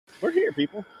We're here,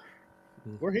 people.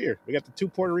 We're here. We got the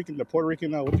Puerto Rican,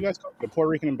 what do you guys call it? The Puerto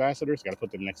Rican ambassadors. Got to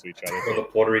put them next to each other. Or the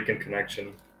Puerto Rican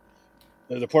connection.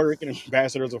 The Puerto Rican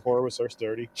ambassadors of horror with Source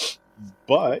 30.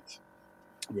 But,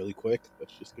 really quick,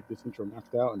 let's just get this intro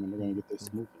knocked out, and then we're going to get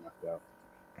this movie knocked out.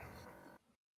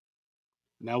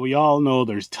 Now, we all know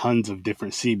there's tons of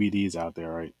different CBDs out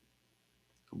there, right?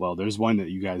 Well, there's one that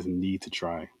you guys need to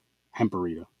try.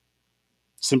 Hemperita.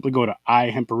 Simply go to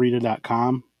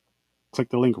ihemperita.com. Click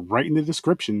the link right in the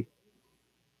description.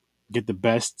 Get the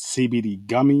best CBD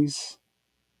gummies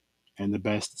and the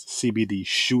best CBD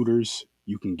shooters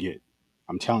you can get.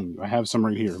 I'm telling you, I have some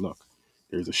right here. Look,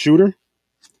 there's a shooter.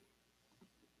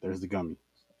 There's the gummy.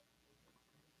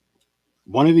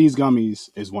 One of these gummies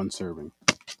is one serving.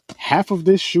 Half of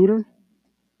this shooter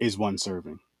is one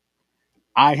serving.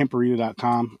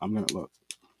 ihemperita.com. I'm going to look.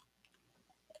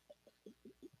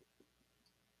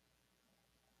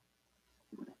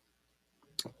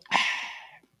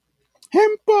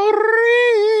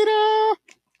 Hemperita.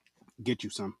 Get you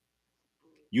some.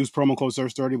 Use promo code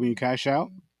SURF30 when you cash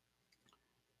out.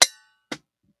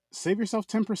 Save yourself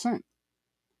 10%.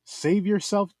 Save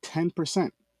yourself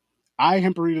 10%.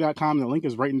 ihemperita.com. The link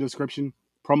is right in the description.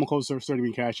 Promo code SURF30 when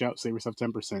you cash out. Save yourself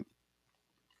 10%.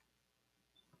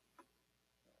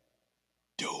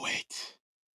 Do it.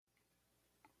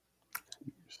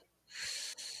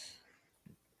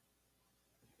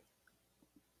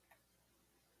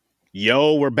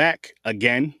 Yo, we're back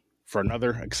again for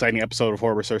another exciting episode of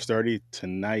Horror Research 30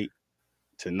 tonight.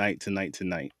 As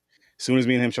soon as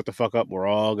me and him shut the fuck up, we're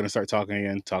all going to start talking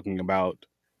again, talking about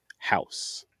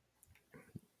House.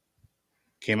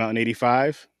 Came out in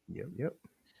 85. Yep.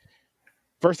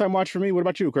 First time watch for me. What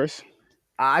about you, Chris?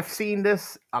 I've seen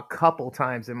this a couple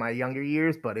times in my younger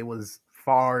years, but it was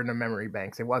far in the memory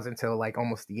banks. It wasn't until like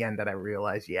almost the end that I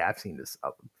realized, yeah, I've seen this a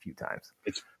few times.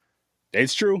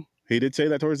 It's true. He did say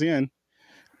that towards the end.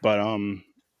 But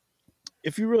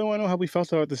if you really want to know how we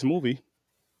felt about this movie,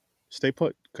 stay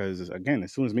put. Because, again,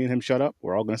 as soon as me and him shut up,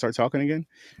 we're all going to start talking again.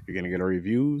 You're going to get our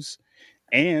reviews.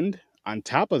 And on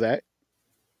top of that,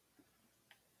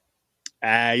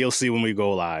 you'll see when we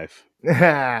go live.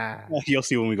 You'll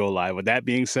see when we go live. With that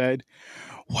being said,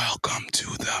 welcome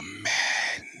to the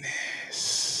madness.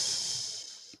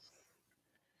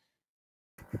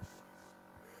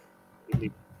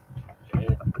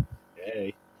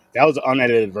 Hey. That was the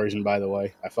unedited version, by the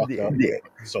way. I fucked up. Yeah.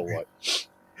 So what? I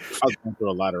was going through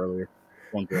a lot earlier.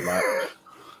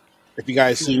 If you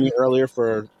guys see me earlier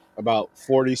for about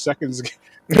 40 seconds,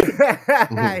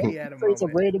 say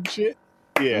some random shit.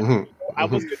 Yeah. I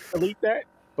was going to delete that,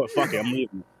 but fuck it, I'm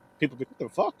leaving. People think, what the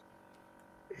fuck?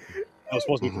 I was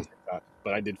supposed to be for TikTok,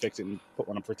 but I did fix it and put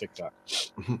one up for TikTok.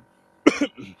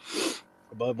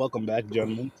 But welcome back,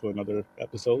 gentlemen, to another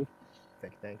episode.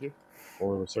 Thank you.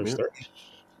 Or Research 30. I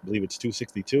believe it's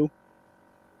 262.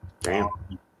 Damn.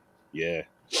 Yeah.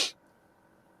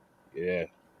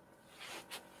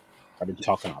 I've been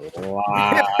talking a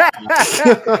lot.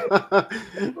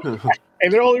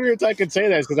 And the only reason I can say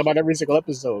that is because I'm on every single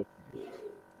episode.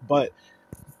 But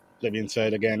that being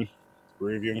said, again, we're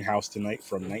reviewing House tonight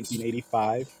from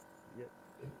 1985.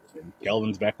 And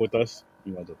Kelvin's back with us.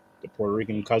 You know, the Puerto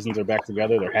Rican cousins are back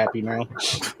together. They're happy now.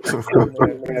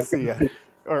 See ya.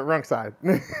 Or wrong side.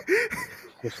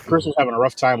 Chris was having a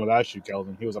rough time without you,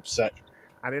 Kelvin. He was upset.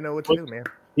 I didn't know what to do, man.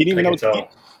 He didn't even know what to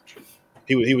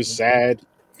do. He was sad.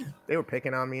 They were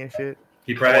picking on me and shit.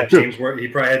 He probably had James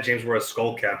wear a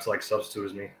skull cap to like substitute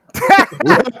as me.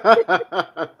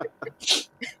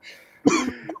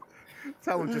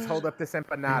 Tell him just hold up this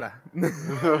empanada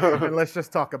and let's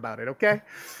just talk about it, okay?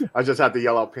 I just had to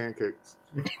yell out pancakes.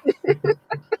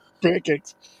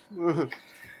 Pancakes. Love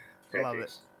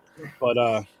it. But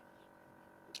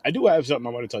I do have something I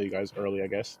want to tell you guys early, I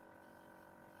guess.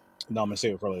 No, I'm gonna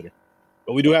save it for later.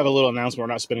 But we do have a little announcement.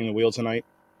 We're not spinning the wheel tonight.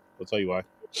 We'll tell you why.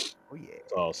 Oh yeah.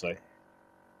 That's all I'll say.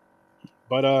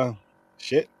 But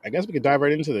shit, I guess we could dive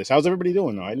right into this. How's everybody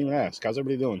doing though? I didn't even ask. How's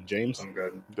everybody doing? James? I'm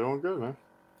good. Doing good, man.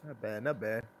 Not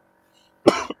bad.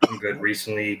 I'm good.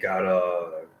 Recently got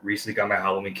my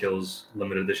Halloween Kills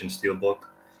limited edition steelbook.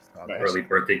 Nice. Early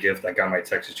birthday gift. I got my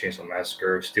Texas Chainsaw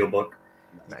Massacre steelbook.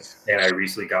 Nice. And I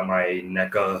recently got my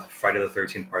NECA Friday the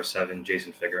 13th Part 7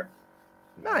 Jason figure.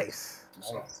 Nice.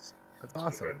 So, That's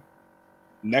awesome.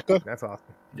 NECA? That's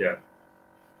awesome. yeah.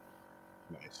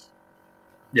 Nice.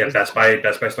 Yeah, Best Buy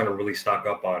starting to really stock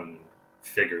up on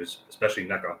figures, especially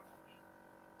NECA.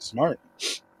 Smart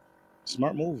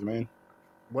move, man.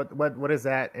 What does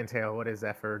that entail? What is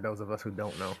that for those of us who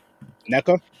don't know?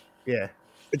 NECA? Yeah.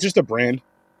 It's just a brand.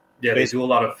 Yeah, they Basically- do a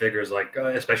lot of figures, like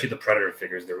especially the Predator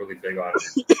figures. They're really big on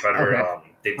Predator.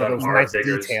 Okay. They've Oh, done those horror nice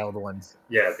figures. detailed ones.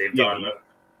 Yeah, Yeah.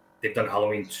 they've done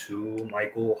Halloween 2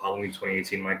 Michael, Halloween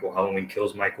 2018 Michael, Halloween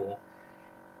Kills Michael.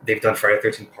 They've done Friday the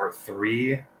 13th Part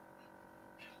 3,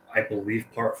 I believe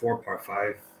Part 4, Part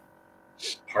 5,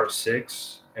 Part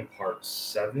 6, and Part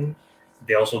 7.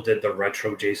 They also did the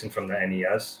retro Jason from the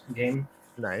NES game.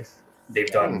 Nice.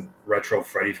 They've done retro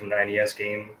Freddy from the NES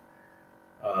game.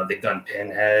 They've done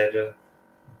Pinhead.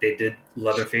 They did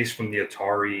Leatherface from the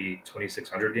Atari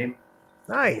 2600 game.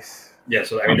 Nice. Yeah,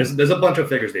 so I mean, there's a bunch of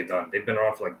figures they've done. They've been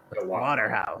around for like a while.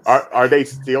 Waterhouse. Are they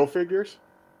steel figures?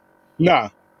 Nah.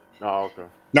 Oh, okay.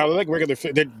 No, they're like regular.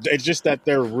 It's just that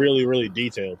they're really, really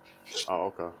detailed.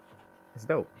 Oh, okay. It's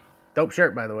dope. Dope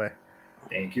shirt, by the way.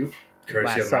 Thank you.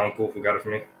 Courtesy Last of my up. uncle who got it for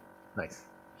me. Nice.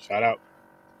 Shout out.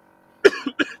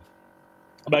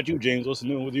 How about you, James? What's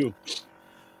new with you?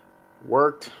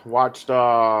 Worked, watched,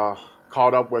 caught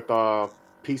up with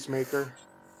Peacemaker.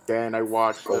 Then I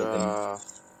watched the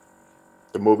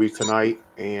movie tonight,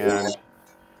 and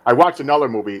I watched another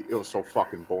movie. It was so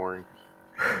fucking boring.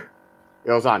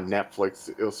 It was on Netflix.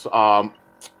 It was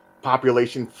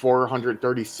Population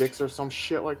 436 or some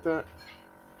shit like that.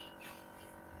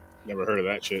 Never heard of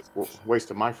that shit.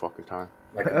 Wasted my fucking time.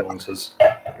 My condolences.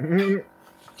 I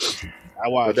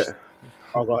But watched. that,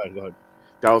 Oh, go ahead.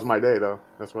 that was my day, though.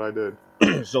 That's what I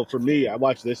did. So for me, I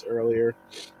watched this earlier,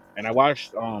 and I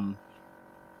watched.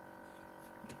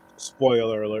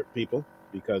 Spoiler alert, people,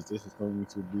 because this is going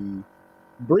to be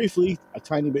briefly a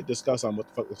tiny bit discuss on what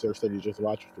the fuck the search that you just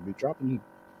watched, which will be dropping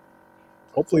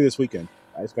hopefully this weekend.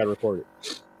 I just got to record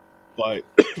it. But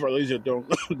for those that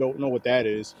don't know what that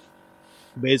is,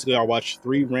 basically I watch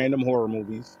 3 random horror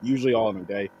movies, usually all in a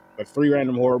day, but 3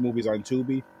 random horror movies on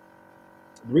Tubi.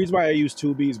 The reason why I use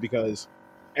Tubi is because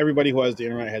everybody who has the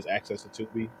internet has access to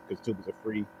Tubi, because Tubi's a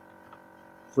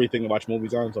free thing to watch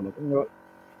movies on. So I'm like, you know what?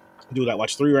 Do that.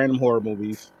 Watch 3 random horror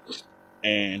movies,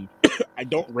 and I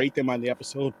don't rate them on the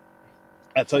episode.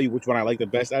 I'll tell you which one I like the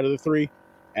best out of the 3,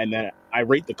 and then I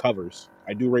rate the covers.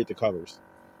 I do rate the covers,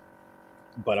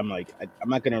 but I'm like, I'm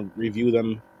not gonna review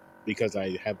them because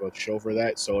I have a show for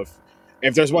that. So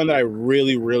if there's one that I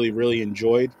really, really, really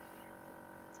enjoyed,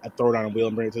 I throw it on a wheel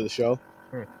and bring it to the show.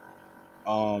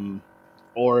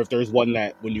 Or if there's one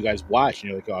that when you guys watch and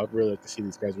you're like, oh, I'd really like to see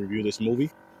these guys review this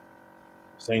movie.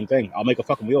 Same thing. I'll make a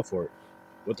fucking wheel for it.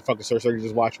 What the fuck is Search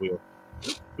Just Watch wheel?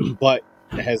 But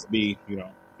it has to be, if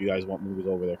you guys want movies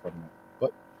over there from that.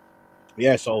 But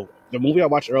yeah, so the movie I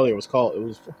watched earlier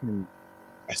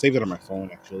I saved it on my phone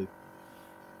actually.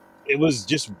 It was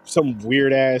just some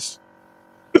weird ass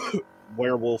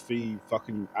werewolfy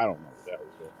fucking, I don't know what that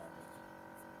was going on.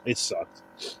 It sucked.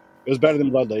 It was better than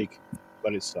Blood Lake,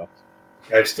 but it sucked.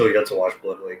 I've still yet to watch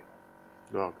Blood Lake.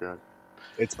 Oh, God.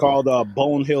 It's called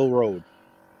Bone Hill Road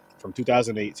from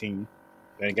 2018.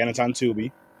 And again, it's on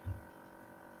Tubi.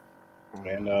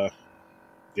 And the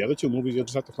other 2 movies you'll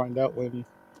just have to find out when.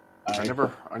 I never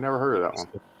heard of that one.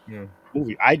 Yeah.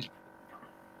 Movie.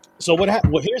 So what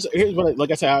happened? Well, here's what.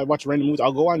 Like I said, I watch random movies.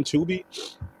 I'll go on Tubi.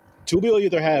 Tubi will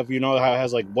either have how it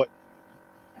has like what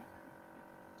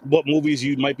movies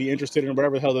you might be interested in, or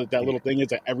whatever the hell that little thing is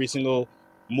that every single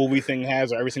movie thing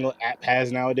has, or every single app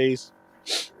has nowadays.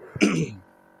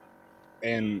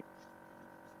 And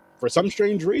for some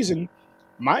strange reason,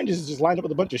 mine just lined up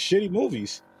with a bunch of shitty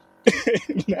movies.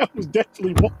 That was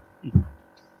definitely one.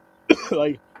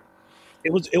 Like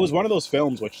it was one of those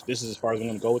films, which this is as far as I'm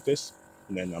gonna go with this,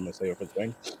 and then I'm gonna say it for the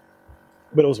thing.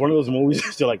 But it was one of those movies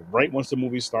that like right once the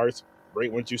movie starts,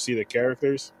 right once you see the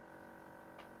characters,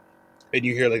 and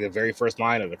you hear like the very first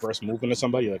line of the first movement of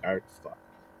somebody, you're like, all right, fuck.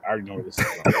 I already know where this is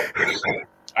going.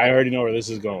 I already know where this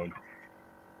is going.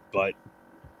 But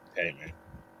hey, man,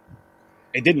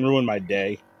 it didn't ruin my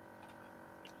day.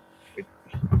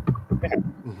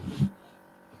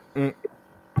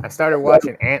 I started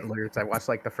watching Antlers. I watched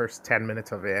like the first 10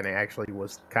 minutes of it, and it actually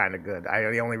was kind of good.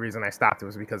 The only reason I stopped it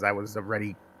was because I was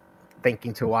already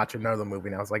thinking to watch another movie,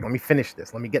 and I was like, let me finish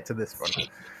this. Let me get to this one.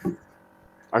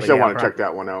 I still yeah, want to probably- check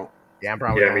that one out. Yeah, I'm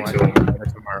probably Yeah, going me to too. watch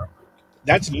it tomorrow.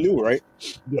 That's new, right?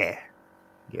 Yeah.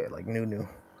 Yeah, like new.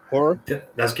 Horror.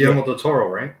 That's Guillermo del Toro,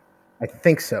 right? I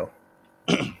think so.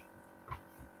 I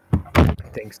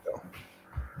think so.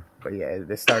 But yeah,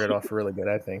 this started off really good,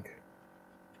 I think.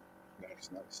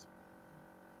 Nice.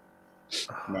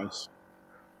 Nice.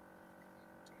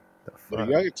 The But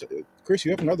fuck? Chris,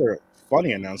 you have another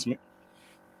funny announcement.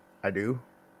 I do.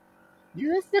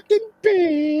 You're a fucking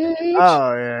bitch.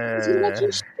 Oh, yeah. Watch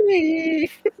your stream.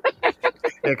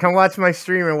 Yeah, come watch my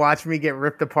stream and watch me get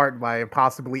ripped apart by a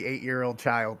possibly 8-year-old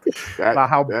child about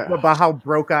how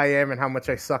broke I am and how much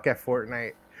I suck at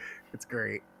Fortnite. It's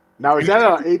great. Now is that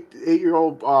a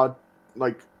 8-year-old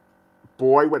like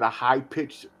boy with a high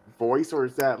pitched voice, or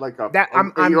is that like an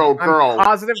 8-year-old girl? I'm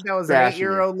positive that was an bashing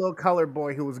 8-year-old little colored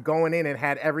boy who was going in and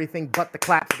had everything but the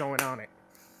claps going on it.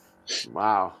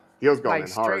 Wow, he was going Like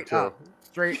in hard too.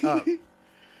 Straight up.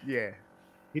 Yeah.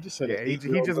 He just said, Yeah, he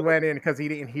just went in because he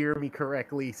didn't hear me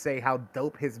correctly say how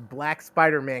dope his black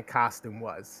Spider-Man costume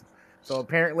was. So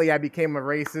apparently I became a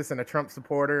racist and a Trump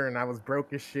supporter, and I was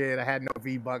broke as shit. I had no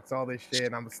V-Bucks, all this shit,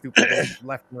 and I'm a stupid bitch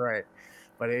left and right.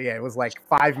 But yeah, it was like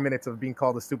 5 minutes of being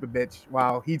called a stupid bitch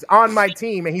while he's on my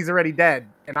team and he's already dead,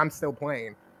 and I'm still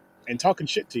playing. And talking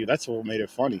shit to you. That's what made it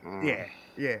funny.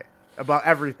 Yeah. About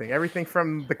everything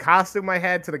from the costume I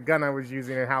had to the gun I was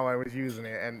using and how I was using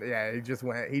it, and yeah, he just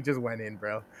went in,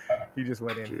 bro. He just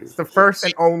went in. Jeez. It's the first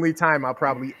and only time I'll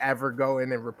probably ever go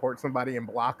in and report somebody and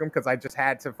block him because I just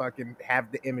had to fucking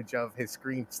have the image of his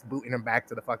screen booting him back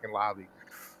to the fucking lobby.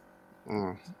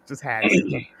 Just had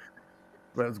to.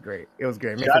 But it was great. It was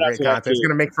great. Make for great content. It's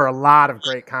gonna make for a lot of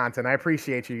great content. I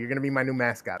appreciate you. You're gonna be my new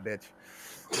mascot, bitch.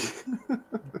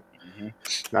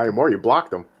 Not anymore. You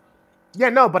blocked him. Yeah,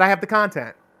 no, but I have the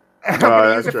content. I'm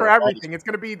gonna use it for everything. It's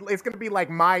gonna be like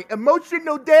my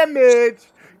emotional damage.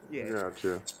 Yeah,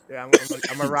 I'm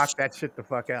gonna rock that shit the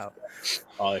fuck out.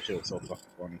 Oh, that shit was so fucking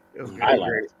funny. It was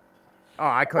great.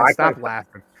 I couldn't stop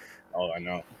laughing. Oh, I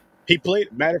know. He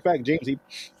played. Matter of fact, James,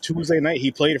 Tuesday night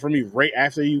he played it for me right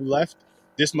after you left.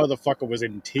 This motherfucker was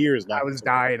in tears. I was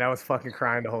dying. I was fucking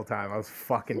crying the whole time. I was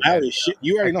fucking loud as shit.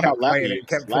 You already know how loud it is.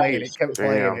 Kept playing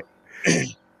it.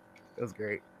 It was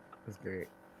great. It was great.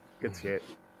 Good shit.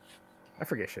 I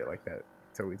forget shit like that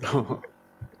until we talk.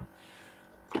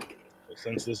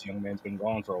 Since this young man's been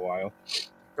gone for a while,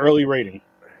 early rating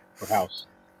for House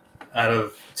out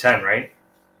of 10, right?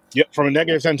 Yep, from a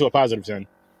 -10 to a +10.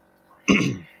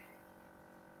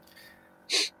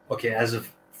 Okay, as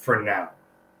of for now,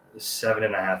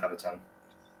 7.5 out of 10.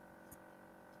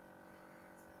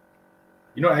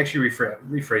 You know, I actually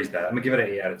rephrase that. I'm gonna give it an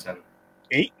 8 out of 10.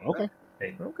 8? Okay.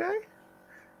 8. Okay.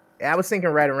 Yeah, I was thinking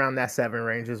right around that 7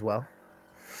 range as well.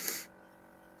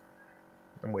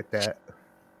 I'm with that.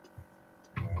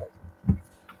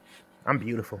 I'm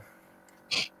beautiful.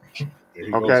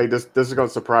 Okay, this is gonna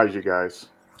surprise you guys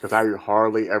because I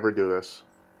hardly ever do this.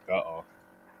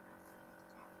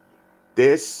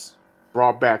 This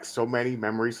brought back so many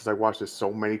memories because I watched this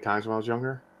so many times when I was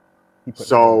younger.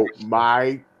 So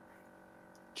my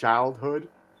childhood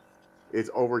is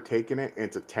overtaking it, and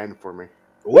it's a 10 for me.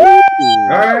 Ooh. All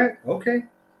right. Okay.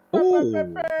 Ooh.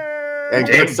 And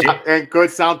good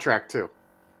soundtrack too.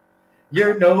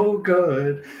 You're no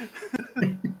good.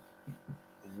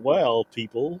 Well,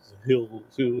 people,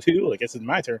 I guess it's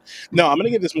my turn. No, I'm gonna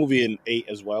give this movie an 8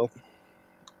 as well.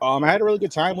 I had a really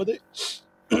good time with it.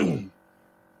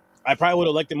 I probably would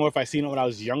have liked it more if I seen it when I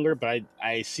was younger, but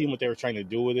I seen what they were trying to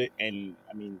do with it, and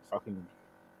I mean,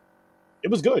 it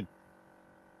was good.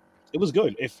 It was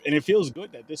good. And it feels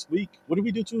good that this week. What did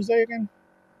we do Tuesday again?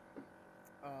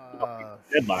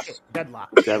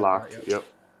 Deadlock. Yep.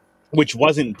 Which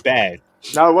wasn't bad.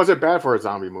 No, it wasn't bad for a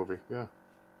zombie movie. Yeah.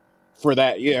 For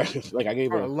that, yeah. Like I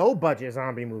gave it a low budget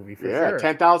zombie movie. For sure.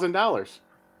 $10,000.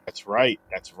 That's right.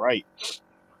 A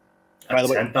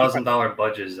 $10,000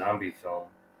 budget zombie film.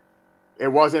 It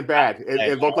wasn't bad.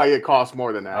 It looked like it cost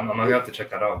more than that. I'm gonna have to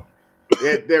check that out.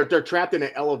 They're trapped in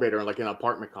an elevator in like an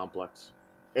apartment complex,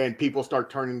 and people start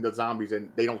turning to zombies, and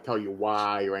they don't tell you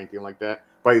why or anything like that.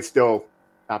 But it's still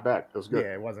not bad. It was good.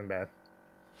 Yeah, it wasn't bad.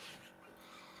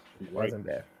 It wasn't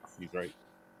bad. He's right.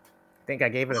 I think I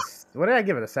gave it what did I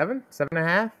give it? A 7?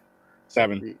 7.5?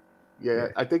 7. Yeah,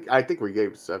 I think we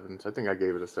gave it 7. I think I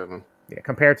gave it a 7. Yeah,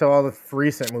 compared to all the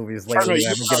recent movies lately,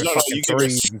 I've been giving fucking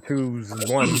 3s and 2s and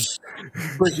 1s.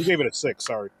 You gave it a 6.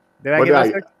 Sorry. Did I give it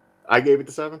a 6? I gave it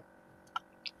a 7.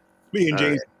 Me and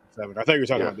James 7. I thought you were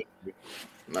talking about this movie.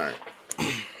 All right.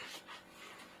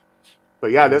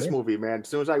 But yeah, this movie, man. As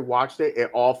soon as I watched it, it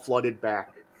all flooded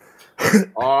back.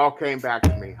 All came back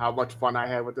to me. How much fun I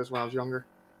had with this when I was younger.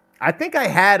 I think I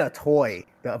had a toy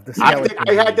of the skeleton. I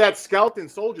think I had that skeleton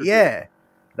soldier. Yeah.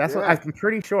 That's what I'm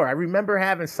pretty sure. I remember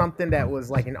having something that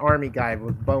was like an army guy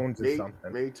with bones or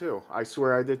something. Me too. I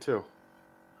swear I did too.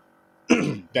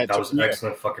 that was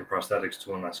excellent fucking prosthetics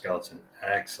too on that skeleton.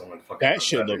 Excellent fucking. That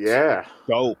shit looks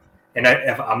dope. And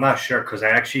I'm not sure because I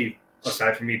actually,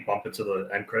 aside from me bumping to the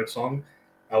end credit song,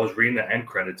 I was reading the end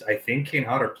credits. I think Kane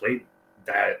Hodder played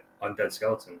that undead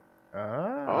skeleton.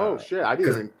 Oh shit! I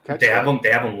didn't even catch that.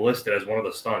 They have him listed as one of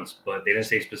the stunts, but they didn't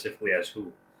say specifically as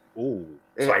who. Ooh,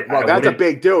 So I Well, that's a wouldn't-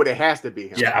 big dude. It has to be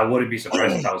him. Yeah, I wouldn't be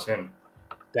surprised if that was him.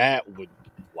 that would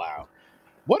wow.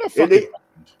 What a And fucking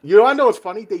you know, I know it's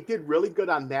funny. They did really good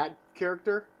on that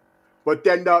character, but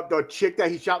then the chick that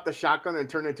he shot the shotgun and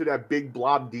turned into that big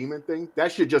blob demon thing,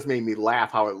 that shit just made me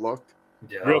laugh how it looked.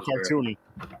 Yeah, that real was weird. cartoony.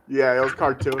 Yeah, it was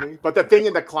cartoony. But the thing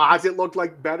in the closet looked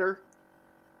like better.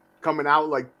 Coming out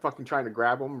like fucking trying to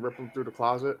grab him, rip him through the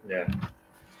closet. Yeah.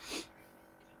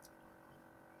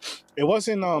 It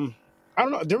wasn't I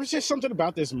don't know, there was just something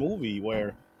about this movie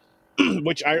where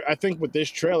which I think with this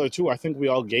trailer too, I think we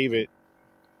all gave it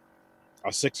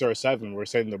a 6 or a 7. We're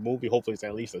saying the movie hopefully it's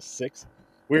at least a 6.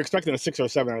 We were expecting a 6 or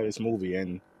 7 out of this movie,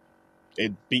 and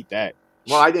it beat that.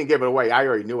 Well, I didn't give it away. I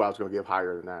already knew I was going to give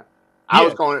higher than that. I Yeah.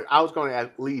 was going to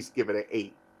at least give it an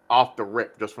 8 off the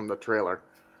rip just from the trailer,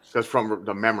 just from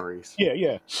the memories.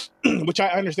 Yeah. Which I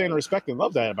understand and respect and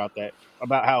love that,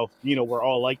 about how, you know, we're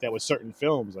all like that with certain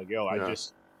films. Like, yo, I Yeah.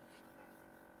 just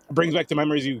it brings back the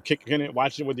memories you kick in it,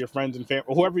 watching it with your friends and family,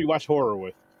 or whoever you watch horror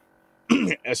with.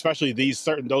 Especially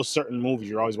those certain movies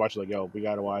you're always watching, like, yo, we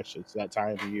gotta watch. It's that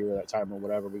time of year, that time or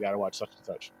whatever. We gotta watch such and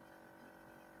such.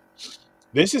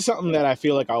 This is something that I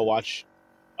feel like I'll watch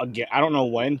again. I don't know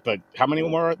when, but how many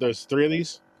more? There's 3 of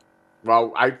these.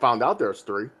 Well, I found out there's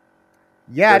 3.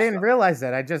 Yeah, I Yes. didn't realize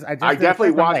that. I just I did definitely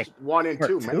something watched like 1 and part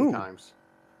 2 many 2. times.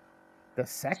 the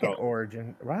second So-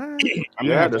 origin. Right. I'm Yeah,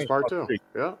 gonna have there's to part watch 2. 3.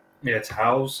 Yeah. Yeah, it's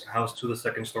House 2, the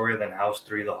second story, then House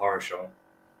 3, the horror show.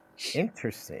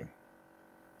 Interesting.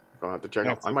 I'll have to check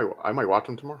That's out. I might watch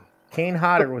them tomorrow. Kane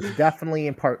Hodder was definitely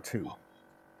in part 2.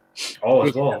 Oh,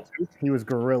 as well. He was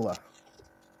Gorilla.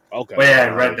 Okay. But yeah, I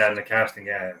read that in the casting.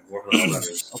 Yeah, whoever the hell that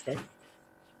is. Okay.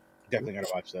 Definitely gotta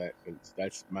watch that. 'Cause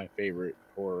that's my favorite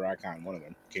horror icon. One of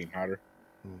them, Kane Hodder.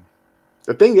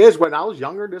 The thing is, when I was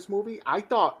younger, this movie, I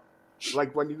thought,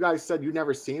 like when you guys said you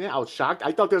never seen it, I was shocked.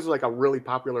 I thought this was like a really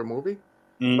popular movie,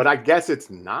 Mm. but I guess it's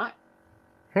not.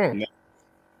 Hmm.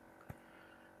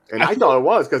 And I thought it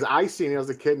was because I seen it as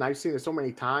a kid and I've seen it so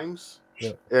many times.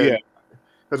 Yeah. Yeah.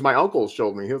 Because my uncle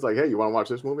showed me. He was like, "Hey, you want to watch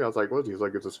this movie?" I was like, "What?" He's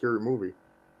like, "It's a scary movie."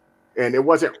 And it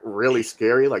wasn't really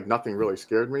scary. Like nothing really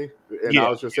scared me. And Yeah. I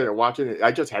was just sitting there watching it.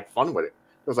 I just had fun with it.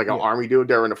 It was like an Yeah. army dude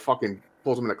there in the fucking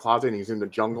pulls him in the closet and he's in the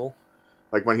jungle.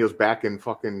 Like when he was back in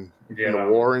fucking in the Yeah.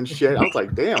 war and shit. I was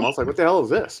like, damn. I was like, what the hell is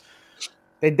this?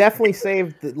 They definitely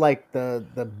saved like the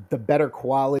better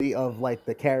quality of like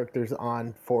the characters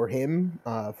on for him,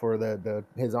 for the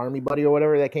his army buddy or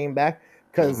whatever that came back,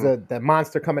 because the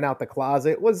monster coming out the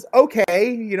closet was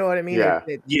okay. You know what I mean? Yeah.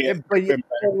 But it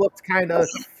looked kind of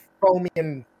foamy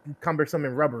and cumbersome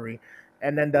and rubbery.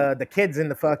 And then the kids in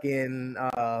the fucking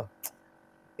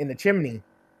in the chimney,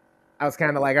 I was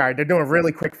kind of like, all right, they're doing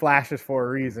really quick flashes for a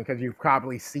reason, because you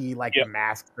probably see like Yep. the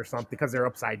masks or something because they're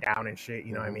upside down and shit.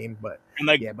 You know what I mean? But And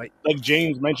like yeah, but like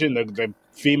James mentioned, the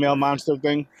female monster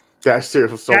thing. That shit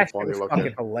was so that shit funny was looking.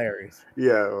 fucking hilarious.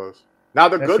 Yeah, it was. Now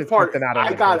the That good shit's part, something out of I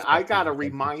the got Ghostbusters, a I think.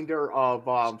 reminder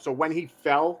of so when he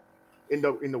fell in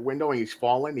the window and he's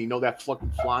falling, you know that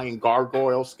fucking flying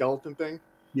gargoyle skeleton thing.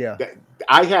 Yeah. That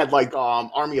I had like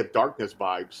Army of Darkness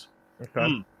vibes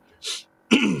Okay.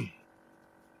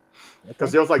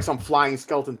 because there was like some flying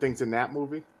skeleton things in that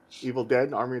movie, Evil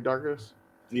Dead, Army of Darkness.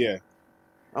 Yeah.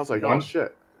 I was like, oh One-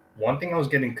 shit. One thing I was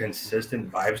getting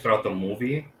consistent vibes throughout the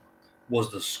movie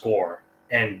was the score.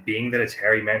 And being that it's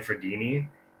Harry Manfredini,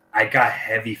 I got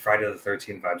heavy Friday the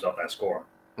 13th vibes off that score.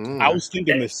 Mm. I was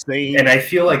thinking the same. And I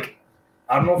feel like,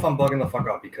 I don't know if I'm bugging the fuck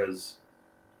out, because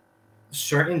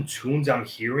certain tunes I'm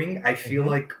hearing, I feel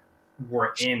like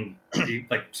were in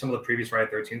like some of the previous Friday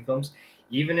the 13th films.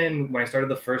 Even in when I started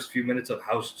the first few minutes of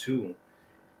House 2,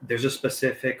 there's a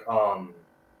specific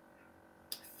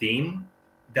theme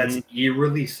that's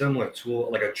eerily similar to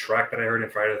like a track that I heard in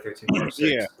Friday the 13th Part 6.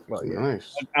 Yeah. Well, yeah.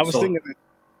 Nice. I was So- thinking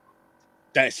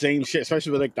that same shit,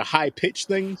 especially with like the high pitch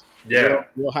things. Yeah.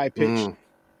 Real high pitch. Mm.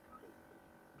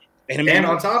 And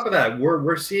on top of that,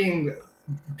 we're seeing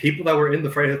people that were in the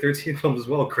Friday the 13th films as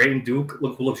well. Creighton Duke,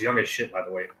 who looks young as shit, by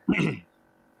the way. Is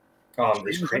Sean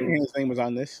Creighton? Cunningham's name was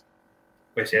on this.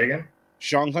 Wait, say it again.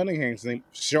 Sean Cunningham's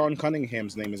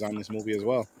name is on this movie as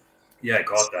well. Yeah, I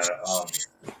caught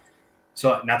that.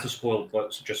 So not to spoil,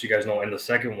 but just so you guys know, in the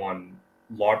second one,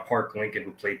 Lord Park Lincoln,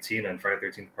 who played Tina in Friday the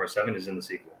 13th Part 7, is in the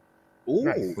sequel. Ooh.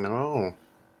 Nice. No.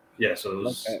 Yeah, so it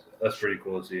was, Love that's pretty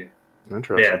cool to see. But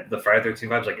Interesting. yeah, the Friday the 13th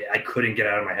vibes, like I couldn't get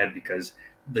out of my head because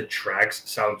the tracks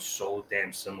sound so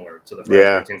damn similar to the Friday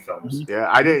Yeah. the 13th films. Yeah,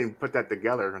 I didn't put that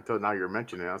together until now you're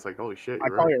mentioning it. I was like, holy shit. I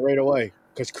You're caught right. it right away.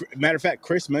 Because matter of fact,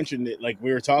 Chris mentioned it like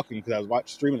we were talking because I was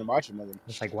streaming and watching with him.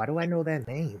 It's like, why do I know that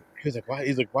name? He was like, "Why?"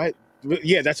 He's like, "Why?"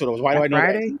 Yeah, that's what it was. Why do I know that?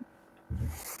 Friday?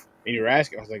 And you were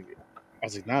asking. I was like, I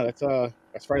was like, nah,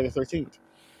 that's Friday the 13th.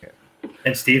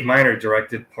 And Steve Miner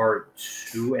directed part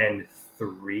 2 and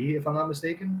 3, if I'm not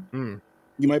mistaken.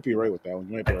 You might be right with that one.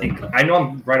 You might be right. I know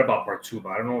I'm right about part 2, but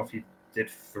I don't know if he did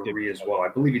 3 as well. I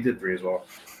believe he did 3 as well.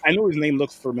 I knew his name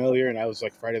looked familiar, and I was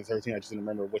like Friday the 13th. I just didn't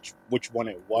remember which one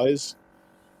it was.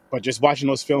 But just watching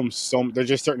those films, they're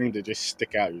just starting to just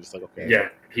stick out. You're just like, okay. Yeah,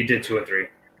 he did 2 and 3.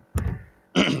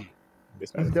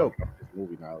 That's dope.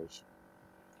 Movie knowledge.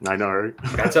 I know, right?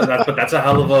 That's a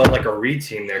hell of a read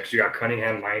team there, because you got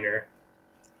Cunningham, Miner,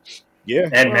 yeah,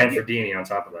 and Manfredini on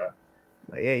top of that.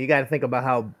 Yeah, you got to think about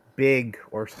how big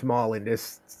or small in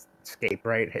this scape,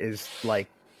 right? Is like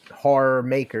horror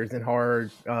makers and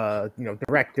horror,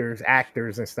 directors,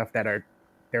 actors, and stuff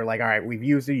they're like, all right, we've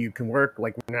used it, you can work.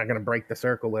 Like, we're not gonna break the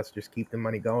circle. Let's just keep the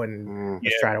money going and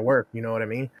just try to work. You know what I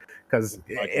mean? Because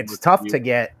it's tough to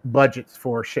get budgets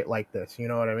for shit like this. You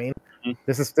know what I mean? Mm-hmm.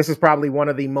 This is probably one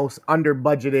of the most under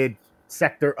budgeted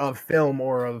sector of film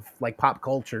or of like pop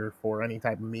culture for any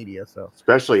type of media. So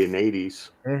especially in the 80s.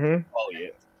 Mm-hmm. Oh yeah.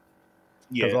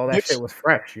 Because all that shit was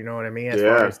fresh, you know what I mean? As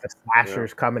far as the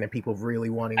slashers coming and people really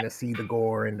wanting to see the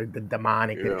gore and the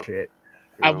demonic and shit.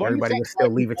 Everybody would still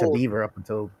leave it to Beaver up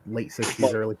until late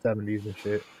 60s, early 70s and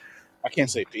shit. I can't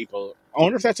say people. I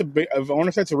wonder if that's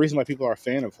a reason why people are a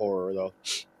fan of horror though.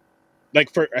 Like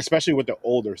especially with the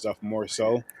older stuff more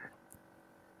so.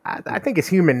 I think it's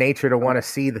human nature to want to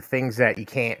see the things that you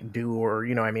can't do, or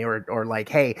you know what I mean, or like,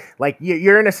 hey, like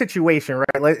you're in a situation,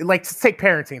 right? Like let's take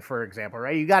parenting for example,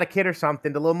 right? You got a kid or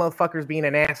something, the little motherfucker's being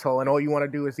an asshole, and all you want to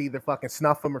do is either fucking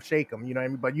snuff him or shake him, you know what I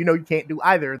mean? But you know you can't do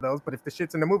either of those. But if the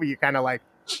shit's in the movie, you're kind of like,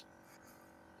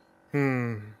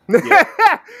 Yeah.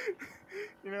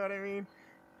 You know what I mean?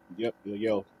 Yep.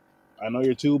 Yo, I know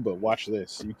you're two, but watch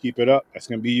this. You keep it up, that's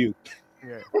gonna be you.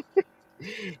 Yeah.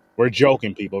 We're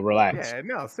joking, people. Relax. Yeah,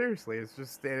 no, seriously. It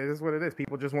is what it is.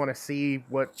 People just want to see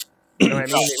what, you know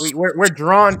what I mean? We're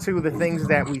drawn to the things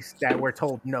that we're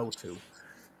told no to,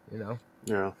 you know?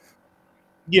 Yeah.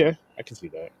 Yeah, I can see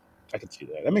that.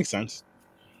 That makes sense.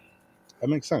 I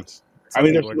mean,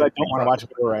 there's people that don't want to watch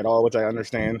horror at all, which I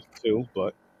understand too,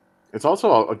 but it's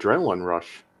also an adrenaline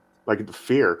rush. Like the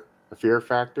fear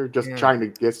factor, just trying to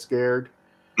get scared.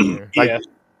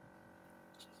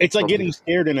 It's like getting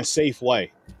scared in a safe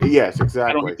way. Yes,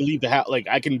 exactly. I don't have to leave the house. Like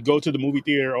I can go to the movie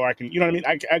theater, or I can, you know what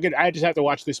I mean? I just have to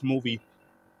watch this movie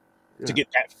to get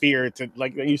that fear. To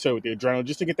like you said with the adrenaline,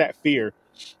 just to get that fear,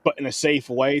 but in a safe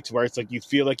way, to where it's like you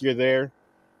feel like you're there.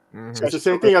 Mm-hmm. It's the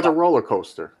same thing as a roller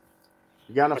coaster.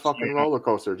 You got a fucking roller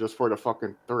coaster just for the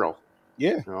fucking thrill.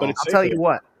 Yeah, you know? But I'll tell you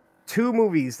what. 2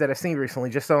 movies that I've seen recently,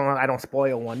 just so I don't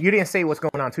spoil one. You didn't say what's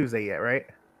going on Tuesday yet, right?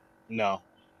 No.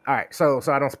 All right, so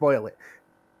I don't spoil it.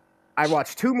 I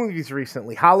watched 2 movies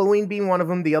recently, Halloween being one of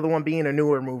them, the other one being a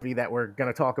newer movie that we're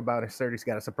going to talk about, and Sturdy's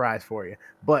got a surprise for you.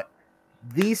 But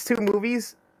these 2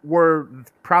 movies were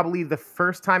probably the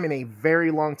first time in a very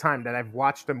long time that I've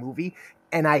watched a movie,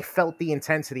 and I felt the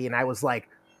intensity, and I was like,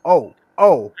 oh,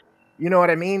 you know what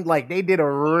I mean? Like, they did a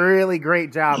really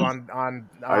great job on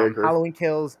Halloween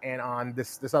Kills and on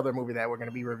this other movie that we're going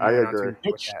to be reviewing on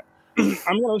Tuesday.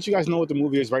 I'm going to let you guys know what the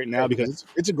movie is right now, because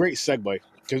it's a great segue.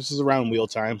 Because this is around wheel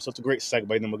time, so it's a great segue.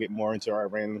 Then we'll get more into our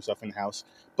random stuff in the house.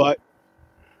 But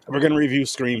we're going to review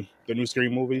Scream, the new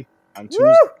Scream movie, on Tuesday.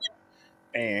 Woo!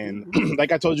 And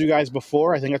like I told you guys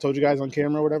before, I think I told you guys on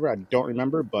camera or whatever, I don't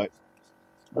remember, but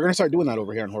we're going to start doing that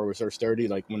over here on Horror Research 30.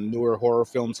 Like when newer horror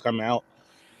films come out,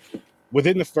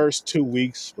 within the first 2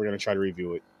 weeks, we're going to try to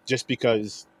review it. Just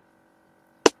because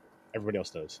everybody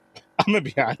else does. I'm going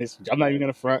to be honest. I'm not even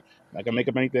going to front. I can make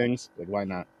up many things. Like, why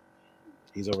not?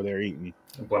 He's over there eating.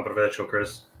 Buen provecho,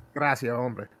 Chris. Gracias,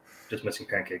 hombre. Just missing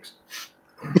pancakes.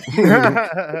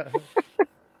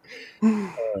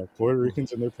 Puerto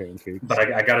Ricans and their pancakes. But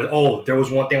I got it. Oh, there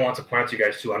was one thing I wanted to point out to you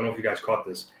guys, too. I don't know if you guys caught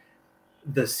this.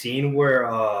 The scene where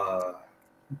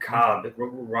Cobb,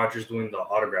 Roger's doing the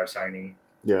autograph signing.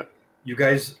 Yeah. You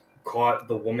guys caught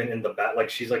the woman in the back, like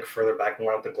she's like further back in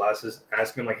line with the glasses,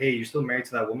 asking him like, "Hey, you still married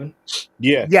to that woman?"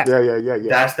 Yeah.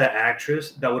 That's the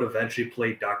actress that would eventually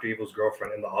play Dr. Evil's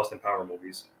girlfriend in the Austin Power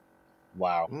movies.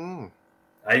 Wow.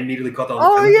 I immediately caught that.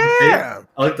 I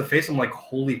like the face. I'm like,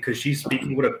 holy, because she's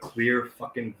speaking with a clear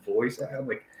fucking voice. I'm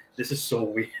like, this is so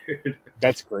weird.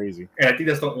 That's crazy. And I think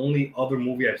that's the only other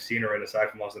movie I've seen her in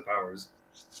aside from Austin Powers.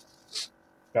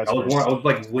 I was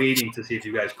like waiting to see if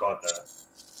you guys caught that.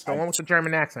 The one with the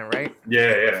German accent, right?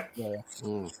 Yeah.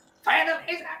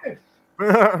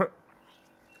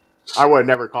 I would have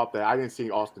never caught that. I didn't see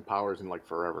Austin Powers in like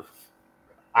forever.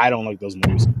 I don't like those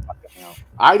movies.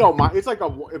 I don't mind. It's like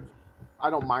I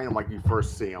don't mind them like you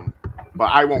first see them, but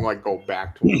I won't like go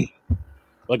back to them.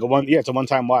 Like it's a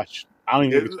one-time watch. I don't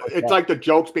even. It's like the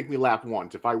jokes make me laugh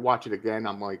once. If I watch it again,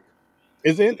 I'm like,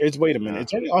 It's wait a minute. Yeah.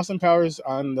 It's only Austin Powers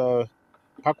on the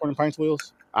Popcorn and Pints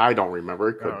wheels. I don't remember.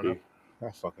 It I could don't be. know.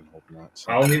 I fucking hope not.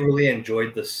 I only really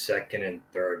enjoyed the second and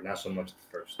third, not so much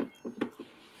the first.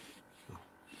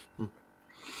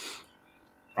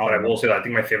 But I will say that I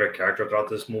think my favorite character throughout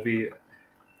this movie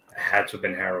had to have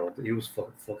been Harold. He was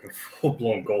fucking full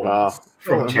blown gold.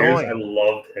 From so Cheers, annoying. I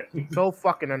loved him. So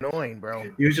fucking annoying, bro.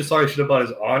 He was just talking shit about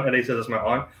his aunt, and he says, "That's my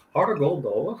aunt. Heart of gold,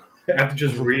 though." After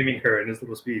just reaming her in his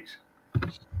little speech.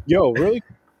 Yo, really?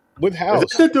 With Is House?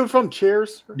 this the dude from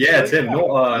Cheers? Yeah, it's him. No,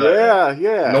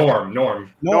 Yeah.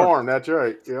 Norm. Norm, that's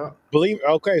right. Yeah.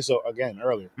 Okay, so again,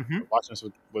 earlier, Mhm. watching this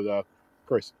with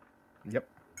Chris. Yep.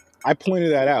 I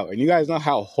pointed that out, and you guys know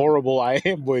how horrible I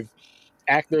am with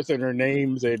actors and their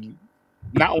names, and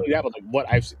not only that, but like what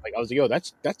I've seen. Like I was like, yo,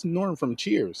 that's Norm from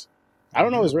Cheers. I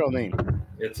don't know his real name.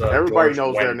 It's Everybody George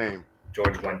knows their Wendt. name.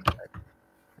 George Wendt.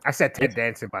 I said Ted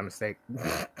Danson by mistake.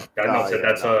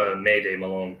 That's Mayday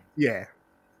Malone. Yeah.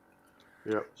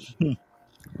 Yep.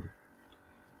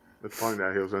 It's funny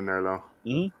that he was in there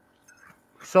though.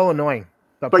 So annoying.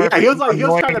 The But yeah, perfect he was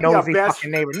annoying, trying to be a nosy best-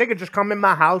 fucking neighbor. Nigga just come in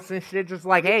my house and shit, just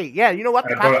like, hey, yeah, you know what?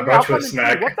 I I'll brought you a come and see you.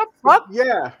 snack. What the fuck?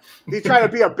 Yeah. He's trying to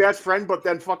be a best friend, but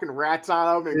then fucking rats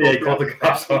on him. And Yeah, he goes called the down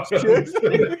cops on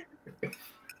shit.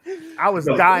 I was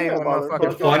No, dying yeah, when motherfucker.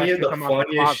 motherfuckers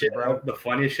The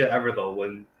funniest shit ever though,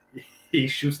 when he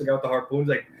shoots the guy with the harpoon, he's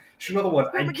like, shoot another one.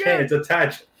 I Shoot can't. again. It's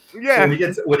attached. Yeah.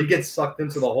 So when he gets sucked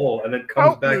into the hole and then comes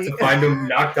Help back me. to find him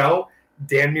knocked out,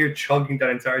 damn near chugging that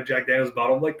entire Jack Daniels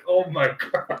bottle. I'm like, oh my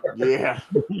god. Yeah.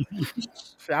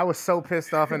 I was so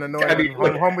pissed off and annoyed. I mean,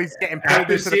 when homie's getting pulled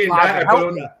After into the seeing closet. that,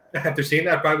 Help me.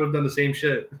 I probably would have done the same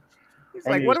shit. He's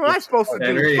like, what am I supposed to do?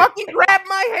 Henry. Fucking grab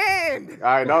my hand.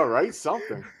 I know, right?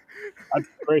 Something.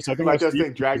 Grace, I think Like I've this seen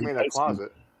thing dragged me in the you.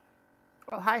 closet.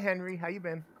 Well, hi, Henry. How you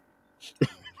been?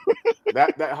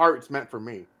 That heart's meant for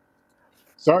me.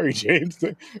 Sorry, James.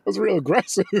 That was real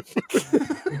aggressive.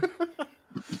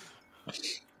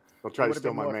 They'll try to Would've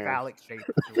steal been my more man. phallic shaped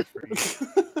if it was for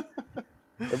you.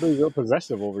 Everybody's real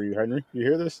possessive over you, Henry. You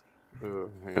hear this? Oh,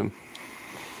 man.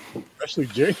 Especially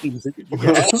James. You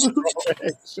can ask for all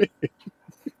that shit.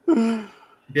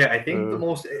 Yeah, I think the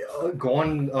most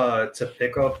going to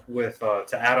pick up with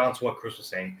to add on to what Chris was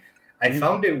saying, I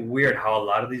found it weird how a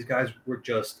lot of these guys were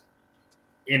just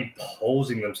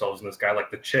imposing themselves on this guy,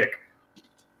 like the chick.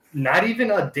 Not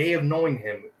even a day of knowing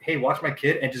him. Hey, watch my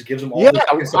kid, and just gives him all Yeah, the I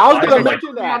fucking was supplies. gonna I'm like,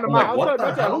 mention that. I'm like, I was what gonna the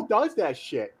mention hell? who does that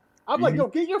shit? I'm like, yo,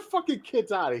 get your fucking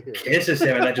kids out of here. Kisses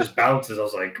him, and that just bounces. I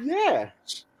was like, Yeah.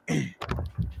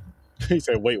 He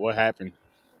said, wait, what happened?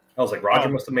 Roger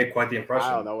must have made quite the impression.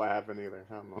 I don't know what happened either.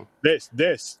 I don't know.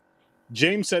 This.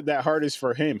 James said that heart is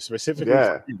for him, specifically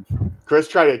Yeah. for him. Chris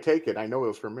tried to take it. I know it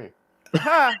was for me.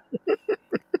 I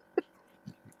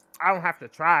don't have to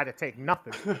try to take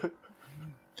nothing.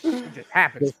 It just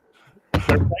happens.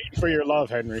 They're fighting for your love,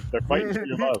 Henry. They're fighting for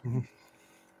your love.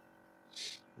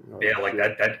 Yeah, like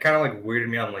that kind of like weirded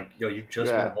me out. I'm like, yo, you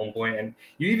just met homeboy, and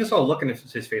you even saw a look in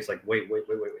his face, like, wait.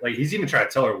 Like he's even trying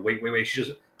to tell her, wait. She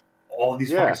just all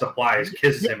these fucking supplies,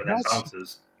 kisses him, and then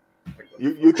bounces.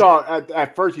 You thought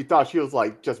at first you thought she was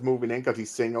like just moving in because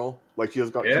he's single, like she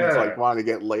was like wanting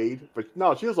to get laid, but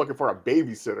no, she was looking for a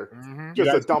babysitter just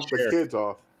to dump the kids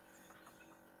off.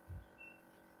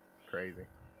 Crazy.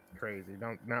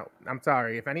 No, I'm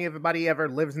sorry. If anybody ever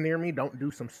lives near me, don't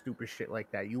do some stupid shit like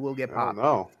that. You will get popped.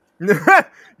 No.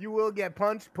 You will get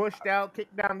punched, pushed out,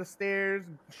 kicked down the stairs.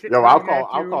 Shit Yo, I'll coming at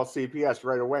call you. CPS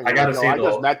right away. I gotta say, I though,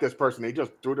 just met this person. They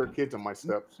just threw their kids on my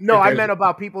steps. No, I meant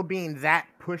about people being that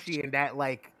pushy and that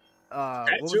like what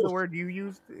was the word you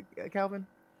used, Calvin?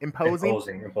 Imposing.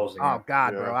 Oh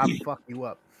God, bro, I'll fuck you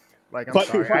up. Like, I'm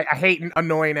sorry. I hate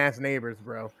annoying ass neighbors,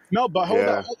 bro. No, but hold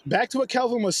on. Back to what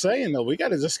Kelvin was saying, though. We got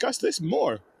to discuss this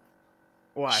more.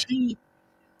 Why? She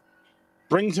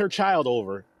brings her child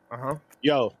over.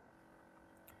 Yo,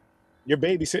 you're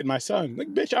babysitting my son.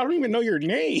 Like, bitch, I don't even know your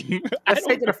name. Let's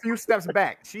take it a few steps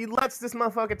back. She lets this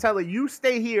motherfucker tell her, you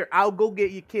stay here, I'll go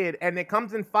get your kid, and then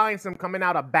comes and finds him coming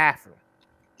out of bathroom.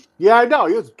 Yeah, I know.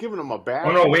 He was giving him a bath.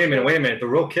 Oh no, wait a minute. The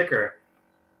real kicker.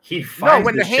 He finds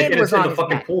when the hand was in on the his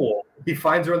fucking back. pool. He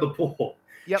finds her in the pool.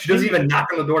 Yep. She doesn't even knock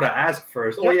on the door to ask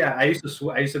first. Yep. Oh yeah, I used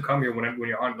to come here when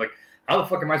you're on. Like, how the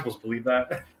fuck am I supposed to believe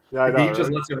that? Yeah, I know, He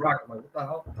just lets it rock. I'm like, what the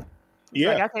hell?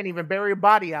 Yeah, like, I can't even bury a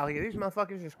body out here. These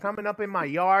motherfuckers just coming up in my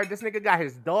yard. This nigga got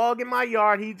his dog in my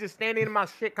yard. He just standing in my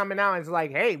shit coming out and is like,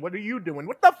 hey, what are you doing?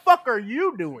 What the fuck are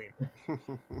you doing?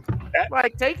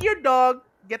 Like, take your dog,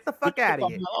 get the fuck out of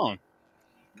here.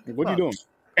 What are you doing?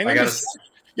 And then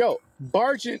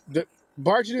barging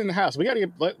in the house. We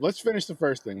gotta let's finish the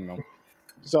first thing though.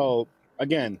 So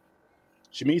again,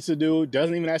 she meets the dude,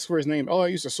 doesn't even ask for his name. Oh, I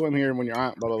used to swim here when your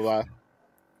aunt, blah blah blah,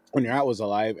 when your aunt was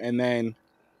alive, and then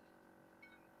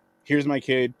here's my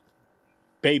kid,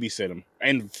 babysit him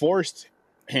and forced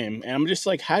him, and I'm just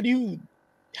like, how do you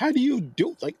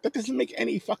do like that? Doesn't make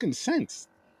any fucking sense.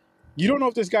 You don't know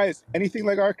if this guy is anything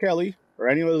like R. Kelly or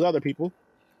any of those other people,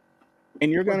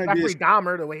 and you're gonna Jeffrey just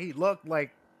Dahmer, the way he looked,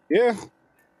 like yeah.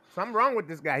 something wrong with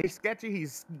this guy. He's sketchy.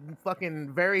 He's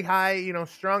fucking very high,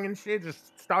 strung and shit.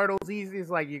 Just startles easy. It's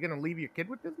like, you're gonna leave your kid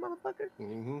with this motherfucker?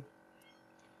 Mm-hmm.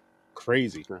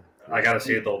 Crazy. I gotta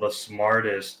say though, the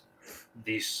smartest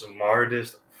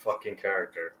fucking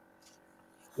character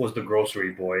was the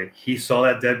grocery boy. He saw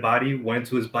that dead body, went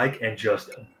to his bike, and just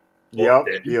booked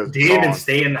it. Didn't even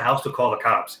stay in the house to call the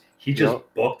cops. He just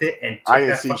booked it and took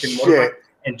that fucking motorbike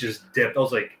and just dipped. I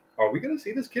was like, are we gonna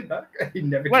see this kid back? He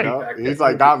never came back. He's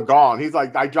like, I'm gone. He's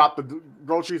like, I dropped the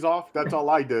groceries off. That's all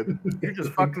I did. You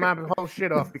just fucked my whole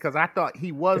shit off because I thought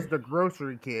he was the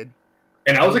grocery kid.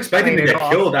 And I was expecting to get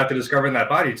killed after discovering that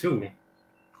body too.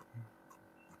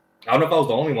 I don't know if I was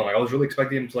the only one. Like, I was really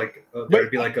expecting him to there to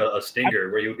be like a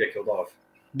stinger where he would get killed off.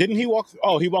 Didn't he walk?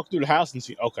 Oh, he walked through the house and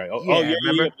see. Okay. Yeah.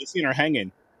 You seen her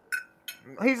hanging.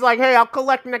 He's like, hey, I'll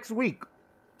collect next week.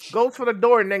 Goes for the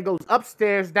door and then goes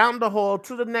upstairs, down the hall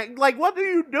to the next. Like, what are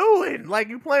you doing? Like,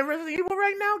 you playing Resident Evil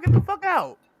right now? Get the fuck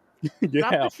out. Yeah.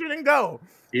 Stop the shit and go.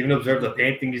 Even observe the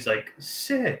painting. He's like,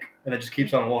 sick, and it just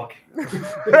keeps on walking.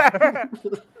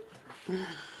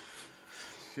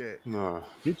 Shit. No,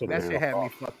 that shit had me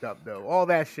fucked up though. All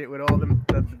that shit with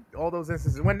all those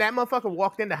instances. When that motherfucker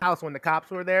walked in the house when the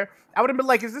cops were there, I would have been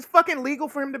like, is this fucking legal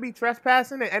for him to be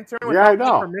trespassing and entering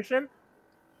without permission?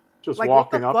 Just like,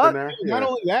 walking up in there. Not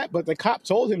only that, but the cop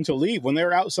told him to leave when they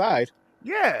were outside.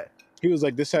 Yeah. He was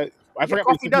like, this had I forgot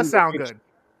coffee does sound good.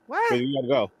 What? You gotta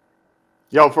go.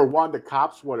 Yo, for one, the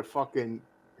cops would have fucking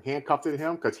handcuffed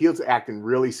him because he was acting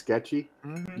really sketchy.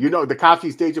 Mm-hmm. The cops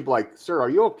these days would be like, sir, are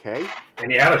you okay?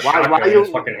 And he had a shotgun in his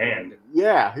fucking hand.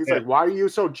 Yeah. He's like, why are you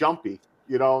so jumpy?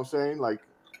 You know what I'm saying? Like,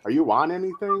 are you on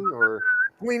anything? Or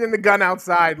cleaning the gun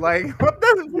outside. Like, what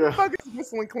the fuck is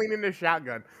whistling cleaning their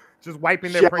shotgun? Just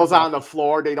wiping their shells on the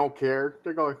floor. They don't care.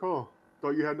 They're going, oh,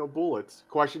 thought you had no bullets.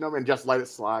 Question them and just let it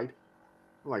slide.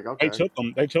 I'm like, okay.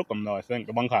 They took them though. I think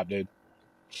the one cop did.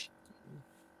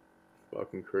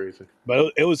 Fucking crazy.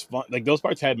 But it was fun. Like, those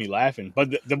parts had me laughing. But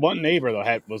the one neighbor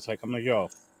though was like, I'm like, yo.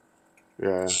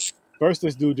 Yeah. First,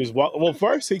 this dude just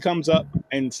first he comes up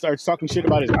and starts talking shit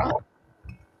about his aunt.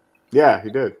 Yeah, he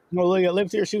did. Lydia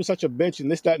lived here. She was such a bitch, and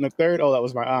this, that, and the third. Oh, that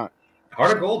was my aunt.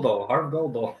 Heart of gold though. Heart of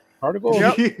gold though. Heart of gold.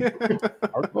 Yep.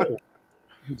 Heart of gold.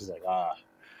 He's just like,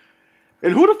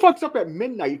 And who the fuck's up at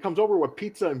midnight? He comes over with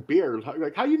pizza and beer.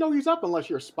 Like, how you know he's up unless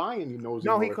you're spying? You know.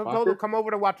 No, he could come over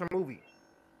to watch a movie.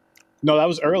 No, that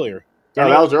was earlier. No,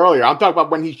 that was earlier. I'm talking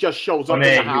about when he just shows up in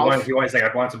the house. He was like,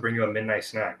 I want to bring you a midnight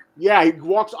snack. Yeah, he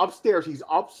walks upstairs. He's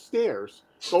upstairs,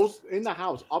 goes in the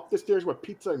house, up the stairs with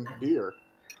pizza and beer.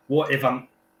 Well, if I'm.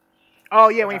 Oh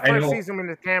yeah, when he first sees him in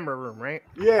the camera room, right?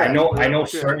 Yeah, I know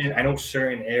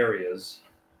certain areas.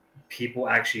 People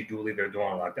actually do leave their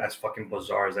door unlocked. That's fucking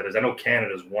bizarre as that is. I know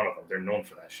Canada's one of them. They're known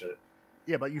for that shit.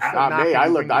 Yeah, but you. I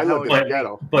lived in the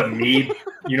ghetto. But me,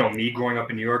 me growing up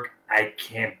in New York, I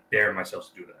can't bear myself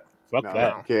to do that. Fuck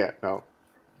that. I can't. No.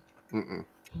 Mm-mm.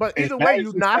 But either way,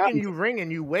 you knock and you ring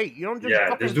and you wait. You don't just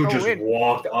fucking this dude just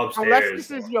walked upstairs. Unless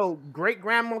this is your great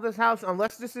grandmother's house,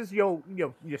 unless this is your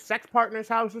sex partner's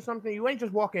house or something, you ain't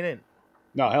just walking in.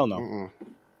 No, hell no. Mm-mm.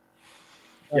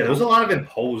 Yeah, there was a lot of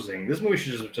imposing. This movie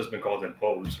should have just been called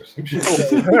Impose or some shit.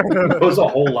 There was a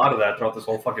whole lot of that throughout this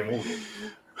whole fucking movie.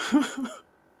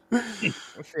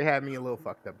 It had me a little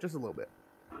fucked up, just a little bit.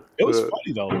 It was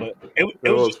funny though, but it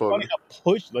was just funny how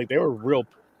pushed. Like, they were real.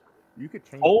 You could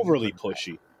change overly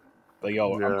pushy. Like,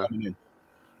 yo, I'm coming in.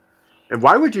 And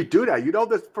why would you do that? You know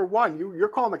this for one. You're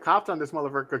calling the cops on this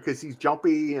motherfucker because he's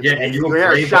jumpy and and you were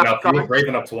brave enough. You were brave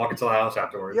enough to walk into the house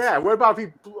afterwards. Yeah. What about if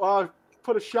he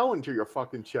put a shell into your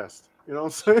fucking chest? You know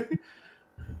what I'm saying?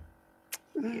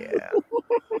 Yeah.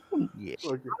 Yeah.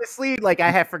 Honestly, like,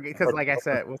 I have forget because, like I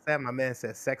said, what's that? My man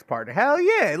says sex partner. Hell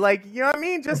yeah. Like, you know what I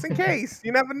mean? Just in case.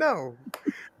 You never know.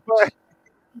 But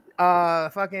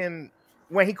fucking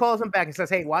when he calls him back and says,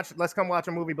 hey, let's come watch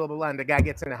a movie, blah blah blah, and the guy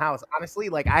gets in the house. Honestly,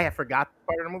 like, I have forgot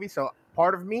part of the movie. So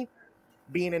part of me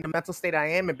being in the mental state I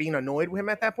am and being annoyed with him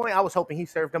at that point, I was hoping he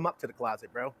served him up to the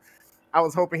closet, bro. I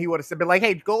was hoping he would have been like,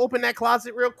 hey, go open that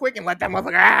closet real quick and let that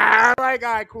motherfucker like,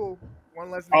 all right, cool. One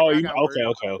less.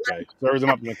 Okay. Serves him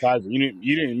up in the closet. You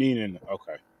didn't mean in.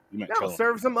 Okay. You meant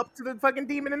serves him up to the fucking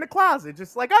demon in the closet.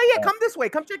 Just like, oh yeah, come this way.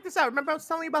 Come check this out. Remember I was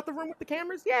telling you about the room with the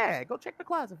cameras? Yeah, go check the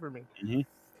closet for me. Mm-hmm.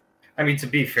 I mean, to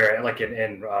be fair, like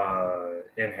in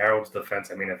Harold's defense,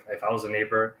 I mean, if I was a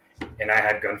neighbor and I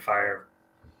had gunfire,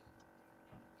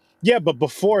 Yeah, but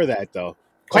before that though,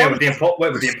 with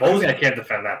the imposing, I can't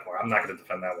defend that part. I'm not going to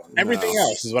defend that one. everything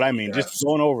else is what I mean. Yeah. Just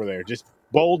going over there, just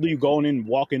boldly going in,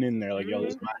 walking in there, like, yo,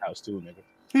 this is my house too, nigga.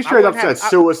 He straight up wouldn't said have-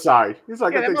 suicide. He's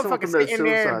like, Yeah, I that think someone motherfucker committed sitting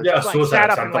there, suicide. Yeah, just, like, suicide, sat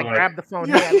up and something like grabbed the phone.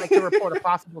 Hey, I'd like to report a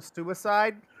possible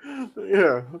suicide.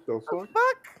 Yeah, what the fuck?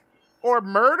 Fuck, or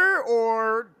murder,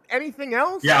 or anything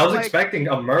else. Yeah, I was Like, expecting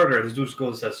a murder. This dude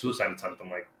goes and says suicide attempt. I'm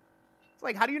like, it's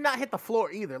like, how do you not hit the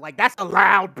floor either? Like, that's a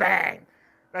loud bang.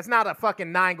 That's not a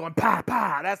fucking 9 going pa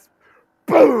pa. That's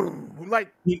boom.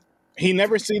 Like, He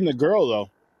never seen the girl though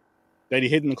that he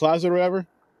hid in the closet or whatever.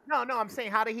 no, I'm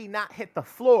saying, how did he not hit the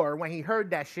floor when he heard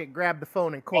that shit, grab the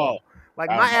phone and call? Like,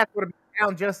 I my don't know. ass would have been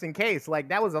down just in case. Like,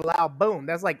 that was a loud boom.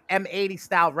 That's like M80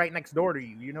 style right next door to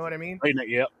you. You know what I mean? Right now,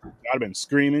 yep. I'd have been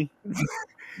screaming,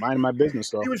 minding my business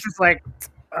though. He was just like,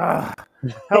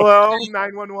 hello,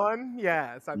 911.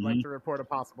 Yes, I'd like to report a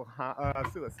possible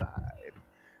suicide.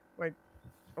 Like,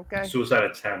 okay. suicide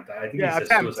attempt. I think Yeah, he said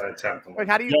attempt. suicide attempt. I'm Like, like,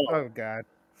 how do you? Yo. Oh God.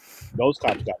 Those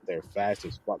cops got there fast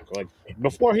as fuck. Like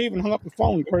before he even hung up the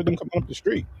phone, we heard them coming up the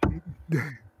street. yo,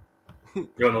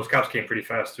 and those cops came pretty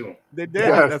fast too. They did.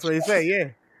 Yeah. That's what he said. Yeah.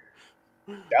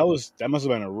 That must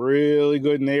have been a really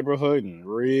good neighborhood and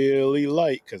really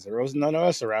light because there was none of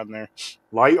us around there.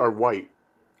 Light or white?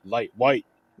 Light, white.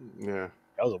 Yeah.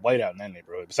 That was a white out in that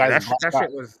neighborhood. Besides That, the black that cop.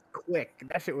 shit was quick.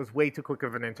 That shit was way too quick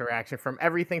of an interaction from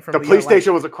everything from The the, police like,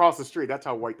 station was across the street. That's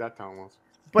how white that town was.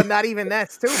 but not even that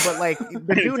too. But like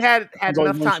the dude had Going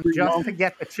enough one time street just long. to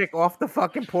get the chick off the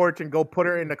fucking porch and go put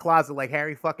her in the closet like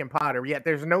Harry fucking Potter. Yet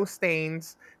there's no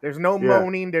stains, there's no Yeah.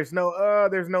 moaning, there's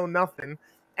no nothing.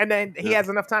 And then he Yeah. has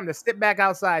enough time to step back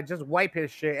outside, just wipe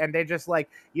his shit, and they're just like,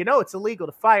 it's illegal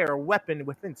to fire a weapon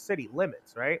within city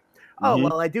limits, right? Oh Mhm.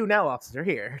 well, I do now, officer.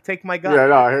 Here, take my gun. Yeah,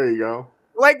 no, here you go.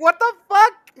 Like, what the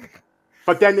fuck?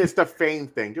 But then it's the fame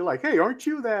thing. You're like, hey, aren't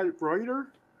you that writer?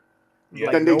 Yeah.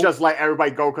 Like, then they nope. just let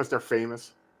everybody go because they're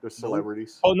famous. They're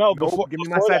celebrities. Oh no! Nope, Before, give me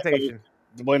my before that, citation.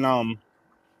 when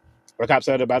the cop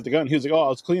said about the gun, he was like, "Oh, I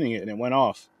was cleaning it and it went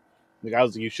off." The guy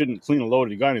was like, "You shouldn't clean a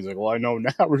loaded gun." He's like, "Well, I know now."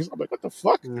 I'm like, "What the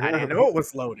fuck?" I didn't know it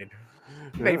was loaded.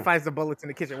 They Yeah. finds the bullets in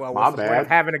the kitchen. Well, My what's the point of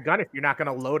bad. having a gun if you're not going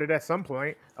to load it at some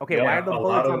point? Okay, Yeah, why are the a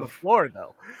lot bullets on the of- floor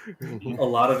though? A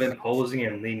lot of imposing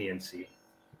and leniency.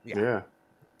 Yeah.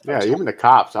 Yeah, even the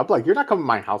cops. I'm like, you're not coming to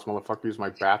my house, motherfucker. Use my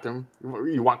bathroom.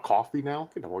 You want coffee now?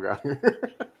 Get the fuck out of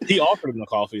here. He offered him the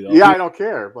coffee though. Yeah, I don't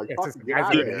care. Like, Yeah, fuck, it's just get guys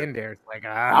out of getting here. in there. It's like,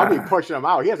 I'll be pushing him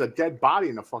out. He has a dead body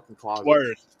in the fucking closet.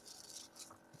 Word.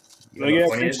 You know, Like, yeah, the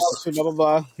funniest- blah blah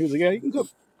blah. He was like, "Yeah, you can go.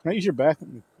 Can I use your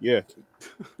bathroom?" Yeah.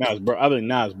 Now it's broke. I mean,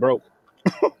 now it's broke.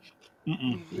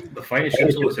 Mm-mm. The funniest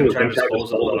shit was him trying to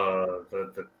dispose of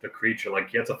the creature. Like,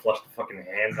 he had to flush the fucking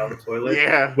hand down the toilet.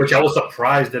 Yeah. Which I was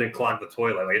surprised didn't clog the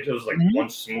toilet. Like, it was like Mhm. one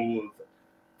smooth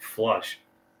flush.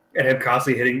 And him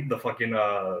constantly hitting the fucking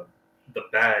the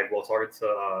bag while talking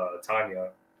to Tanya.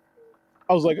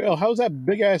 I was like, "Oh, how's that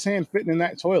big ass hand fitting in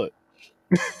that toilet?"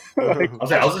 Like,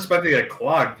 I was expecting it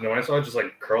clogged. You know, when I saw it just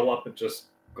like curl up and just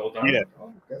go down. Yeah. Oh,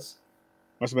 I guess.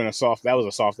 must have been that was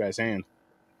a soft ass hand.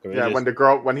 'Cause it Yeah,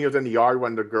 just- when he was in the yard,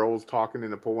 when the girl was talking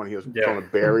in the pool, when he was Yeah. going to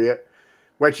bury it,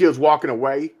 when she was walking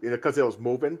away, because it was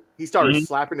moving, he started Mhm.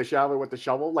 slapping the shovel with the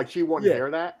shovel. Like, she wouldn't Yeah.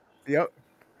 hear that. yep.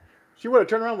 She would have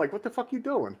turned around like, what the fuck you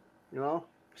doing? You know?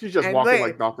 She's just And walking they-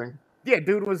 like nothing. Yeah,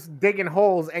 dude was digging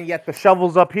holes, and yet the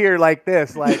shovel's up here like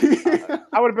this. Like,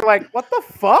 I would have been like, what the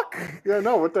fuck? Yeah,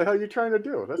 no, what the hell are you trying to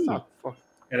do? That's not fuck.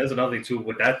 And there's another thing too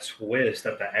with that twist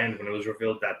at the end when it was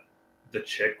revealed that the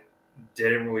chick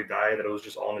didn't really die, that it was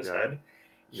just all in his Yeah. head.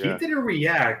 He Yeah. didn't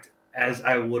react as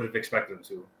I would have expected him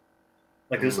to.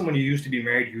 Like, this is when you used to be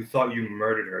married, you thought you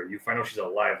murdered her. You find out she's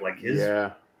alive. Like,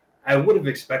 Yeah. I would have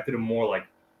expected him more like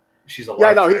she's alive.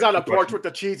 Yeah, no, he's type on the situation. porch with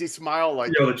the cheesy smile,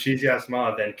 like, the cheesy ass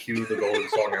smile, then cue the golden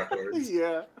song afterwards.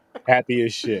 yeah. happy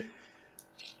as shit.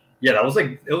 Yeah, that was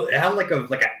like it had like an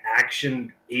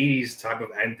action '80s type of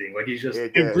ending. Like, he's just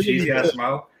It did. cheesy ass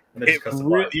smile, and then It just cuts the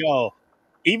really, part. yo,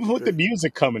 even with the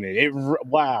music coming in,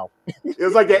 wow. It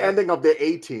was like the ending of the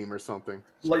A-Team or something.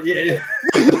 Like, yeah.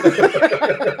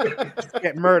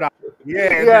 Get Murdoch.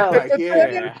 Yeah. Yeah, like,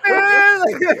 yeah.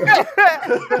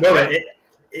 No,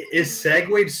 it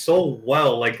segued so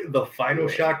well. Like, the final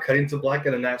shot cut into black,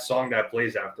 and then that song that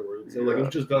plays afterwards. Like, it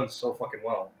was just done so fucking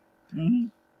well. Mhm.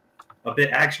 A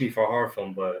bit actiony for a horror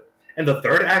film, and the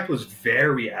third act was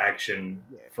very action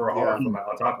for a horror Yeah. film.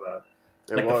 On top of that,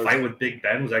 It like was. the fight with Big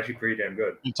Ben was actually pretty damn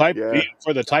good. The type Yeah.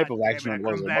 for the type God of damn action it, it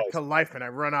I was. come It back was. to life and I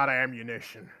run out of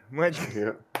ammunition. Like,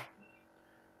 Yeah.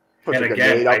 Puts And a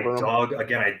again, grenade up on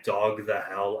him. I dog the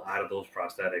hell out of those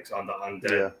prosthetics on the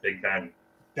undead Yeah. Big Ben.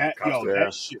 That Costume. Yeah.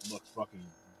 that shit looked fucking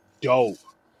dope.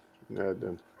 Yeah,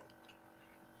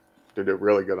 they did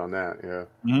really good on that. Yeah.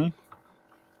 Mm-hmm.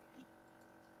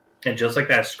 And just like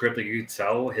that script, like you could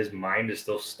tell his mind is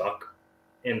still stuck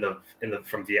in the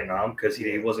from Vietnam because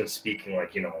he wasn't speaking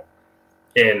like, you know,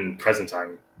 in present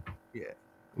time. Yeah.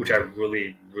 Which I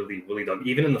really, really, really dug.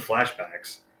 Even in the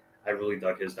flashbacks, I really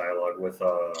dug his dialogue with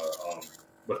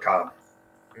Cobb.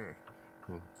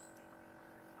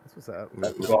 That's what's up.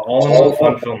 So all in all,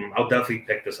 fun film. I'll definitely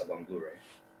pick this up on Blu-ray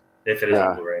if it is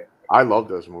on Blu-ray. I love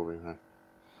this movie, man.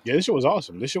 Yeah, this shit was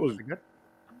awesome. This shit was Pretty good.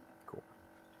 Cool.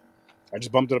 I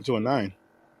just bumped it up to a 9.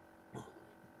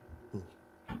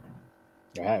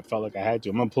 Felt like I had to.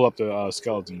 I'm gonna pull up the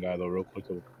skeleton guy though, real quick.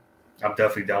 I'm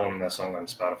definitely downloading that song on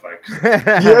Spotify.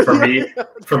 Yeah.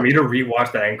 For me to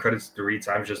rewatch the end credits 3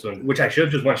 times, which I should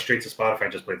have just went straight to Spotify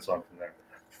and just played the song from there.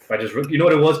 I just, you know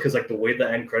what it was, because like the way the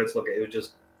end credits look, it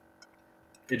just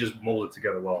molded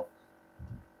together well.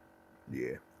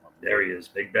 Yeah. There he is,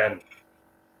 Big Ben.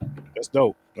 That's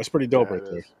dope. That's pretty dope Yeah, right it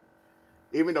there. is.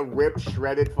 Even the ripped,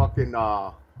 shredded fucking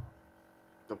the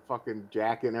fucking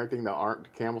jacket and everything, the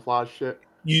camouflage shit.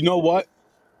 You know what?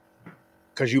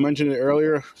 Because you mentioned it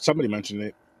earlier. Somebody mentioned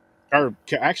it, or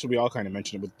actually, we all kind of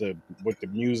mentioned it with the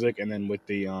music, and then with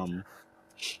the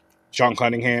Sean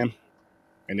Cunningham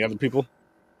and the other people.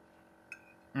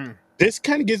 This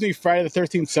kind of gives me Friday the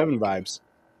 13th 7 vibes,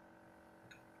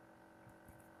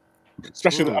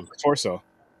 especially the upper torso.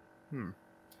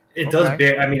 It does.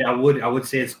 I mean, I would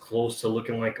say it's close to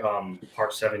looking like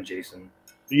Part 7 Jason.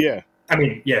 Yeah. I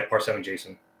mean, yeah, Part 7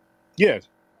 Jason. Yeah.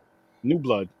 New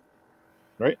Blood,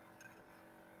 right?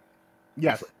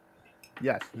 Yes.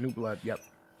 Yes. New Blood. Yep.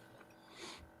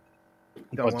 The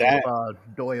But one that with,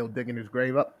 Doyle digging his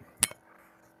grave up.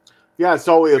 Yeah,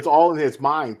 so it's all in his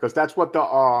mind because that's what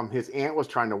the his aunt was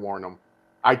trying to warn him.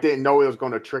 I didn't know it was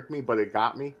going to trick me, but it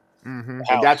got me. Mm-hmm.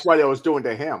 And that's what it was doing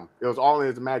to him. It was all in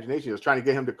his imagination. It was trying to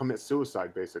get him to commit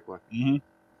suicide, basically. Mm-hmm.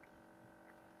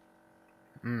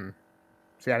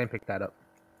 See, I didn't pick that up.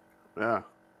 Yeah,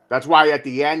 that's why at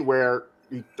the end where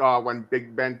he, when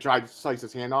Big Ben tried to slice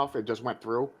his hand off, it just went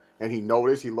through, and he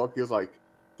noticed. He looked. He was like,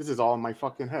 "This is all in my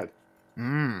fucking head."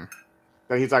 Then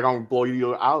he's like, "I'm gonna blow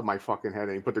you out of my fucking head,"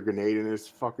 and he put the grenade in his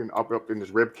fucking up in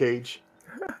his rib cage.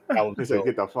 He said,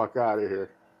 "Get the fuck out of here."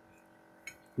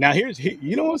 Now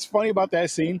you know what's funny about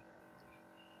that scene?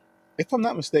 If I'm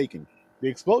not mistaken, the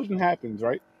explosion happens,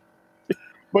 right?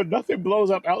 But nothing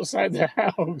blows up outside the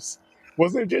house.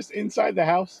 Wasn't it just inside the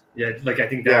house? Yeah, like I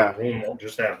think that room,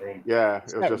 just that room. Yeah,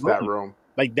 it was just that room.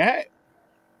 Like that?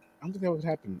 I don't think that would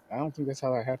happen. I don't think that's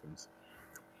how that happens.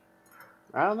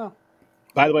 I don't know.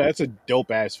 By the way, that's a dope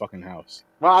ass fucking house.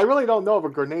 Well, I really don't know if a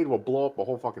grenade will blow up a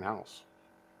whole fucking house.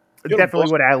 It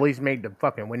definitely would have at least made the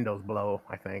fucking windows blow,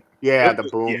 I think. Yeah, the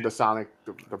boom, the sonic,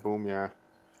 the boom, yeah.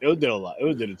 It did a lot.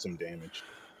 It did some damage.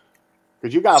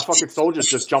 Because you got fucking soldiers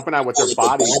just jumping out with their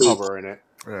body cover in it.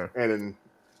 Yeah. And then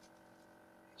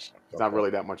it's not really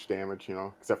that much damage, you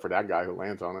know, except for that guy who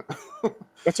lands on it.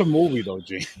 That's a movie, though,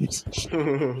 James.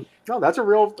 No, that's a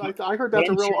real. I heard that's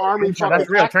a real army. That's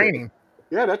real training.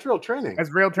 Yeah, that's real training. That's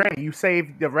real training. You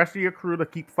save the rest of your crew to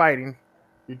keep fighting.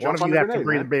 You One jump of on you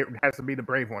the has to be the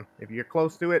brave one. If you're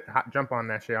close to it, jump on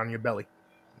that shit on your belly.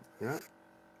 Yeah.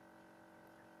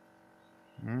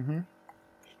 Mm-hmm.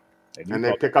 And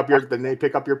they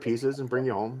pick up your pieces and bring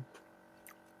you home.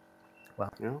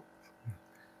 Well, you know,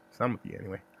 some of you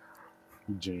anyway.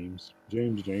 James.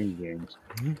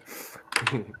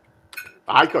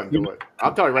 I couldn't do it.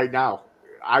 I'll tell you right now,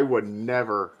 I would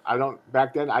never. I don't.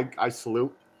 Back then, I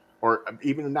salute, or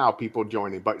even now, people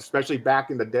joining, but especially back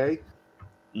in the day,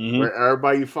 where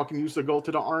everybody fucking used to go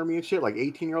to the army and shit, like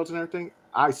 18-year-olds and everything.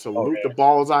 I salute the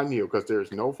balls on you because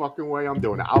there's no fucking way I'm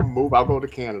doing it. I'll move. I'll go to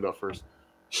Canada first.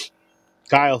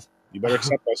 Kyle, you better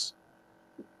accept us.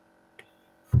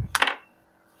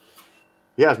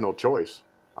 He has no choice.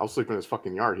 I'll sleep in his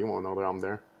fucking yard. He won't know that I'm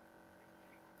there.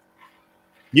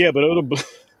 Yeah, but it'll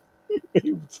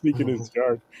he would sneak in his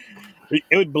yard. It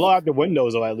would blow out the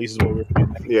windows, though. At least is what we're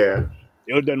thinking. Yeah,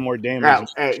 it would have done more damage.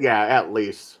 At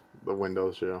least the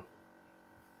windows. Yeah,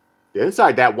 the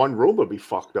inside that one room would be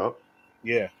fucked up.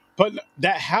 Yeah, but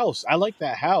that house, I like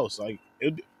that house. Like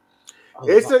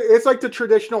it's like the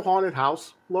traditional haunted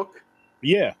house look.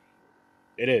 Yeah,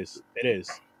 it is. It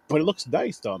is. But it looks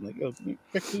nice, though. I'm like,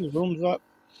 fix these rooms up,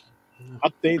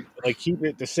 update, like keep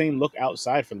it the same look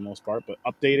outside for the most part, but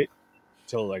update it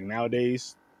till like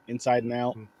nowadays, inside and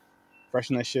out,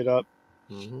 freshen that shit up.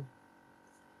 I'm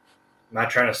not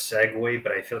trying to segue,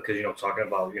 but I feel because talking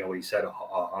about what you said,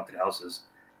 haunted houses.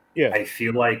 Yeah. I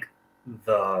feel like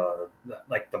the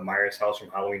Myers house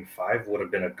from Halloween 5 would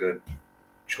have been a good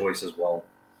choice as well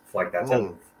for like that type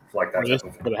of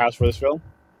For the house for this film?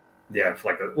 Yeah,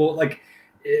 for like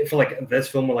for like this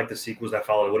film or like the sequels that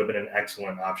follow, it would have been an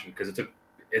excellent option because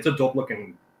it's a dope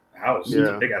looking house. It's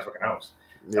a big ass looking house.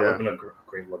 That would have been a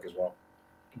great look as well.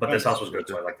 But this house was good,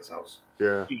 so I like this house.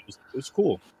 Yeah, it's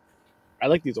cool. I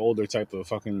like these older type of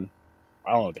fucking.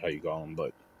 I don't know what the hell you call them,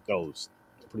 but those.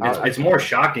 It's more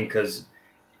shocking because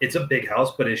it's a big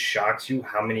house, but it shocks you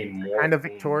how many more kind of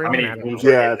Victorian. How many rooms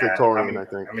Victorian. I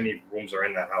think how many rooms are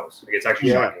in that house. Like, it's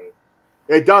actually shocking.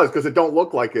 It does because it don't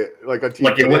look like it like a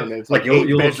TV. It's like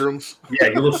 8 bedrooms.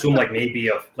 You'll assume like maybe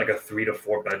a 3 to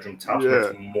 4 bedroom tops, but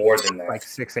it's more than that. Like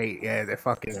 6, 8. Yeah, they're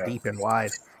fucking deep and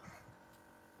wide.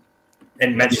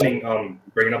 And mentioning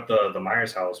bringing up the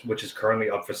Myers house, which is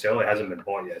currently up for sale, it hasn't been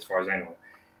bought yet, as far as I know.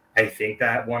 I think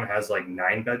that one has like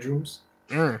 9 bedrooms.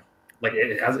 Like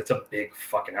it's a big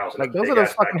fucking house. Like those are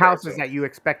those fucking houses that you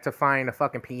expect to find a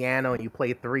fucking piano and you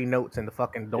play 3 notes and the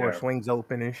fucking door swings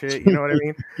open and shit. You know what I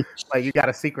mean? Like you got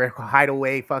a secret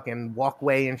hideaway, fucking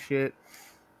walkway and shit.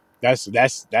 That's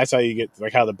how you get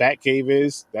like how the Batcave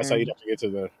is. That's how you have to get to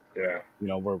the you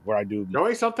know where I do. You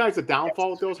know, sometimes the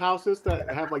downfall with those houses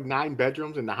that have like 9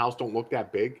 bedrooms and the house don't look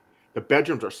that big. The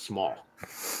bedrooms are small.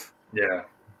 Yeah.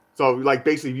 So like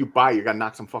basically, if you buy, you gotta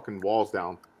knock some fucking walls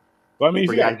down. Well, I mean,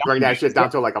 bring that shit down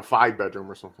to like a 5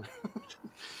 bedroom or something.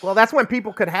 Well, that's when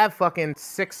people could have fucking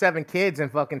 6, 7 kids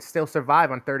and fucking still survive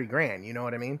on 30 grand. You know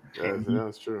what I mean? Yeah,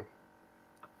 that's true.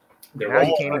 Now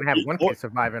you can't even have one kid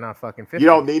surviving on fucking 50. You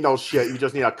don't need no shit. You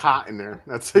just need a cot in there.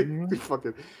 That's it. You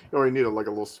fucking. You only need like a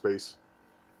little space.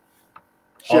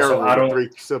 Also, I don't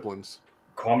 3 siblings.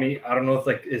 Call me. I don't know if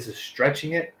like is it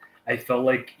stretching it. I felt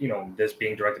like this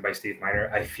being directed by Steve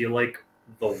Miner. I feel like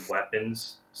the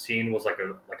weapons scene was like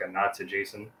a nod to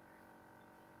Jason.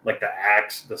 Like the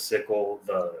axe, the sickle,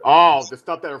 the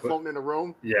stuff that are floating in the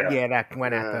room. Yeah, that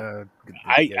went at the.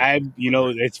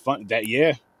 It's fun that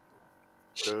I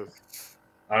don't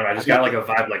know. I just got like a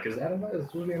vibe. Like, is that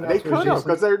they could have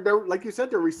because they're like you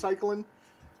said they're recycling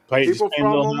people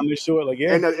from them.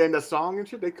 And the song and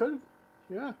shit they could.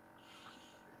 Yeah.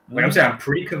 Like I'm saying, I'm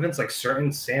pretty convinced like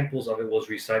certain samples of it was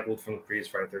recycled from the previous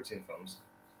Friday 13 films.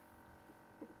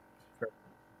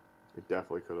 It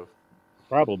definitely could have.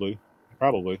 Probably.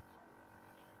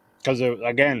 Because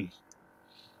again,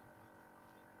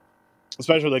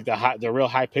 especially like the real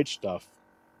high pitched stuff,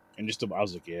 and just I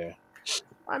was like, yeah.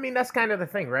 I mean, that's kind of the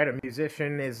thing, right? A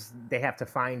musician they have to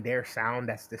find their sound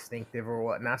that's distinctive or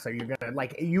whatnot. So you're gonna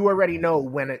you already know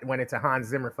when it's a Hans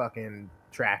Zimmer fucking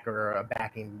track or a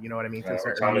backing. You know what I mean?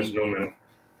 Thomas Newman.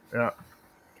 Yeah.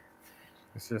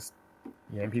 It's just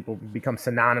people become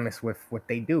synonymous with what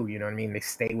they do. You know what I mean? They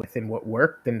stay within what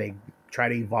worked and they try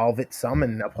to evolve it some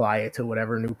and apply it to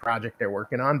whatever new project they're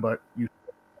working on. But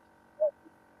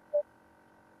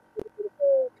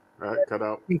cut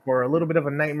out for a little bit of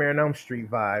a Nightmare on Elm Street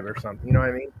vibe or something. You know what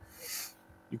I mean?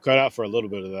 You cut out for a little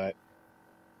bit of that.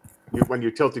 When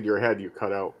you tilted your head, you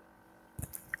cut out.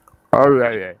 Oh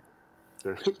yeah.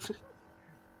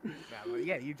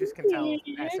 Yeah, you just can tell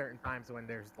at certain times when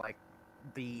there's like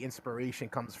the inspiration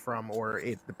comes from, or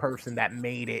the person that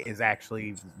made it is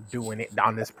actually doing it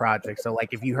on this project. So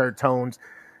like if you heard tones,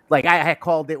 like I had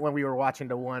called it when we were watching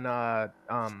the one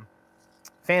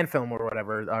fan film or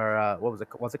whatever, or what was it?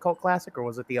 Was it Cult Classic or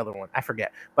was it the other one? I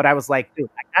forget. But I was like, dude,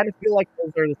 I kind of feel like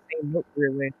those are the same notes we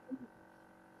were in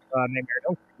Nightmare on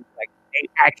Elm Street. Like they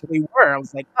actually were. I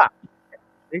was like,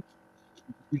 you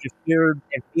just hear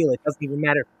and feel it. Doesn't even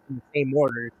matter if it's in the same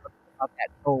order. It's about that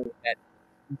tone that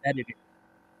embedded in.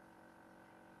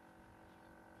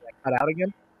 Cut out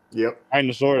again? Yep. Kind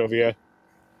of, sort of, yeah.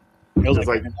 It was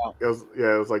like in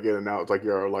and out. It's like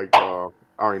you're like I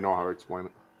already know how to explain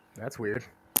it. That's weird.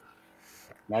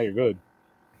 Now you're good.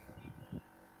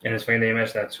 And it's funny they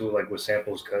mentioned that too, like with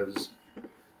samples, because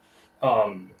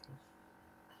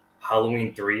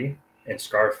Halloween 3 and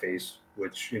Scarface,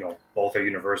 which both are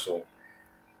Universal,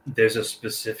 there's a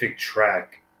specific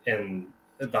track in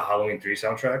the Halloween 3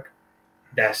 soundtrack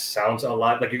that sounds a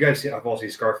lot like you guys have all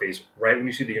seen Scarface. Right when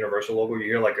you see the Universal logo, you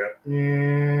hear like a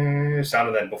sound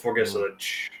of that before it gets to the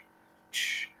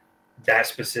that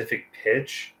specific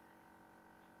pitch.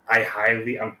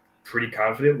 I'm pretty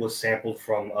confident was sampled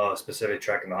from a specific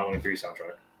track in the Halloween 3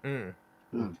 soundtrack.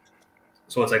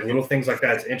 So it's like little things like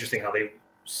that. It's interesting how they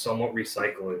somewhat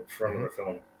recycle it from another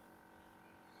film.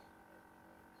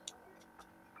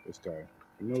 This guy,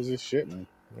 he knows his shit, man.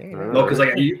 No, because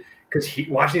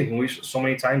watching these movies so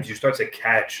many times, you start to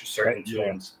catch certain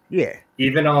tunes. Yeah.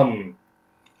 Even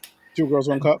 2 Girls,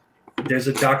 1 Cup. There's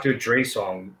a Dr. Dre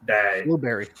song that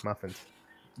Blueberry muffins.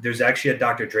 there's actually a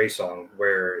Dr. Dre song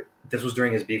where this was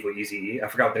during his beef with Eazy-E. I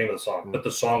forgot the name of the song, but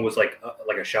the song was like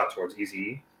a shot towards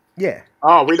Eazy-E. Yeah.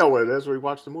 Oh, we know what it is. We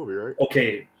watched the movie, right?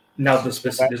 Okay, now there's a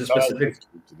specific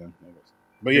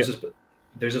But yeah,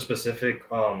 there's a specific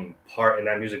part in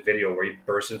that music video where he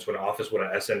bursts into an office with an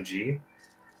SMG.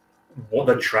 Well,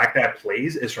 the track that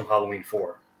plays is from Halloween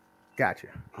 4. Gotcha.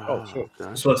 Oh, sure.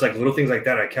 Okay. So it's like little things like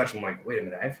that I catch. I'm like, wait a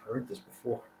minute, I've heard this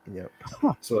before. Yep.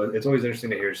 So it's always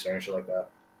interesting to hear certain shit like that.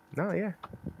 No, yeah.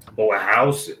 But with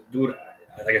House, dude,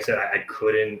 like I said, I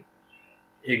couldn't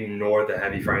ignore the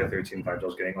heavy Friday the 13th vibes I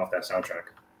was getting off that soundtrack.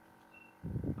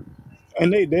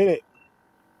 and they did it.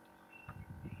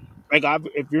 Like,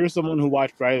 if you're someone who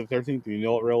watched Friday the 13th, you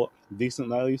know it real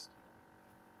decent at least,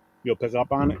 you'll pick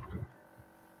up on it.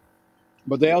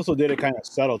 But they also did it kind of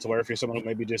subtle to where if you're someone who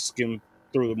maybe just skimmed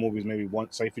through the movies maybe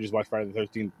once, say if you just watch Friday the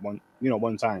 13th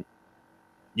one time,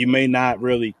 you may not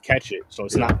really catch it. So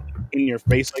it's not in your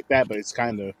face like that, but it's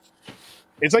kind of,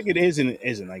 it's like it is and it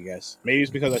isn't, I guess. Maybe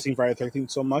it's because I've seen Friday the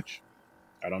 13th so much.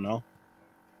 I don't know.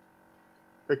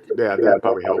 Yeah, that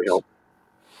probably helps.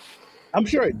 I'm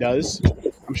sure it does.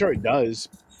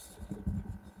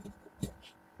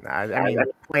 I mean,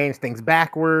 playing things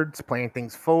backwards, playing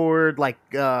things forward, like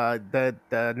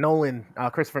the Nolan,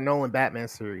 Christopher Nolan Batman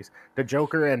series. The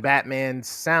Joker and Batman's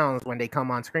sounds when they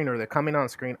come on screen or they're coming on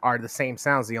screen are the same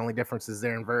sounds. The only difference is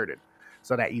they're inverted,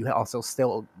 so that you also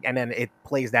still, and then it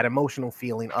plays that emotional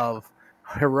feeling of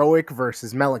heroic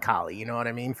versus melancholy. You know what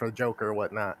I mean, for Joker or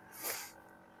whatnot.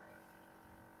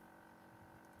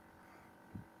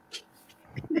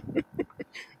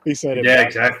 He said it. Yeah,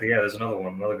 exactly. Yeah, there's another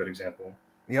one, another good example.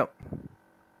 Yep.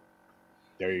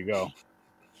 There you go.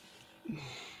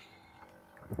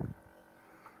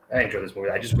 I enjoyed this movie.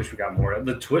 I just wish we got more.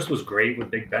 The twist was great with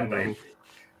Big Ben, but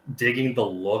digging the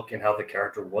look and how the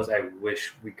character was, I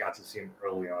wish we got to see him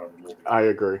early on in the movie. I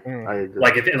agree.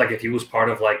 Like if he was part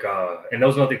of and that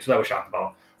was another thing too that I was shocked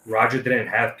about. Roger didn't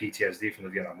have PTSD from the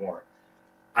Vietnam War.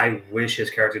 I wish his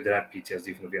character did have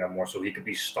PTSD from the Vietnam War so he could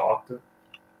be stalked,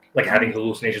 like having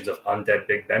hallucinations of undead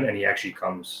Big Ben, and he actually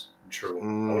comes true.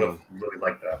 I would have really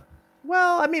liked that.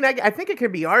 Well, I mean, I think it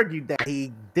could be argued that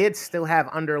he did still have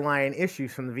underlying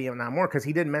issues from the Vietnam War because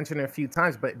he did mention it a few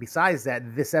times. But besides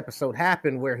that, this episode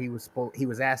happened where he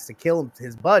was asked to kill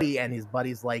his buddy, and his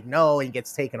buddy's like, no, and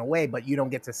gets taken away. But you don't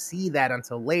get to see that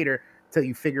until later, till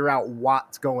you figure out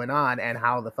what's going on and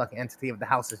how the fucking entity of the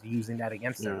house is using that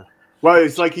against him. Well,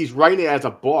 it's like he's writing it as a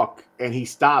book, and he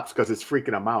stops because it's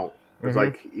freaking him out. It's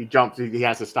like he jumps, he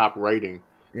has to stop writing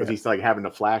because he's like having the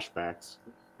flashbacks.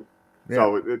 Yeah.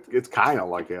 So it's kind of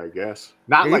like it, I guess.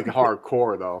 Not like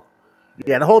hardcore though.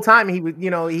 Yeah, the whole time he was,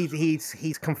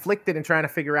 he's conflicted and trying to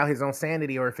figure out his own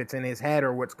sanity or if it's in his head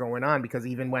or what's going on. Because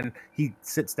even when he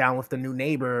sits down with the new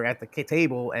neighbor at the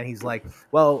table and he's like,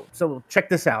 "Well, so check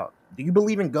this out. Do you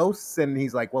believe in ghosts?" And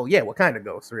he's like, "Well, yeah. What kind of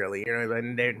ghosts, really?"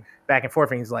 And they're back and forth.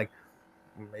 And he's like,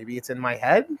 "Maybe it's in my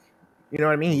head." You know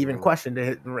what I mean? He even questioned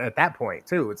it at that point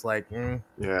too. It's like,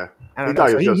 yeah, I don't know.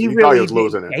 So he really was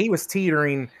losing it. He was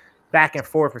teetering back and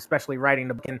forth, especially writing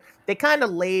the book. And they kind of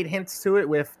laid hints to it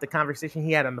with the conversation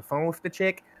he had on the phone with the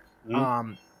chick.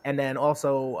 And then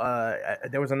also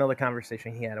there was another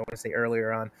conversation he had, I want to say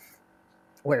earlier on,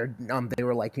 where they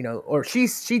were like, or she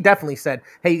definitely said,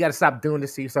 "Hey, you got to stop doing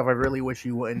this to yourself. I really wish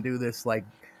you wouldn't do this." Like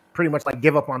pretty much like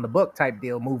give up on the book type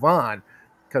deal, move on.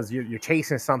 Because you're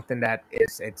chasing something that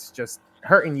it's just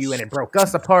hurting you, and it broke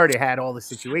us apart. It had all the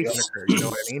situation occur. You know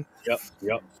what I mean?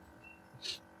 Yep.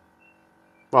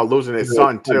 Well, losing his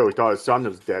son too. He thought his son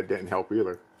was dead. Didn't help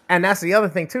either. And that's the other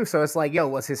thing too. So it's like,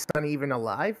 was his son even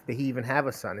alive? Did he even have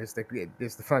a son? Is the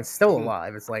son still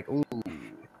alive? It's like, ooh.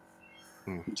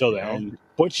 Until the end.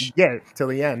 Till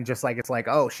the end. Just like it's like,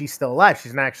 oh, she's still alive.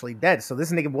 She's not actually dead. So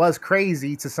this nigga was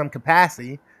crazy to some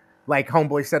capacity. Like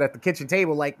Homeboy said at the kitchen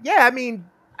table, like, yeah, I mean,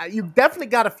 you definitely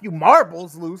got a few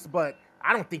marbles loose, but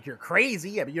I don't think you're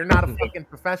crazy. I mean, you're not a fucking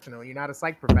professional. You're not a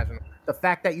psych professional. The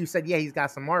fact that you said, yeah, he's got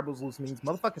some marbles loose means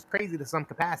motherfucker's crazy to some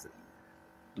capacity.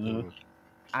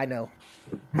 I know.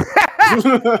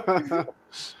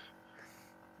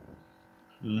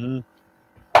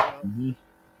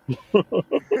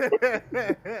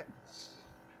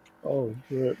 Oh,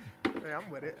 shit. Yeah, I'm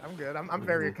with it. I'm good. I'm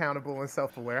very accountable and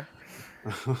self-aware.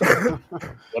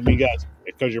 Let me guess.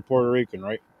 Because you're Puerto Rican,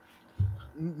 right?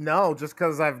 No, just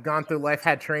because I've gone through life,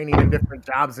 had training in different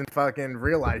jobs, and fucking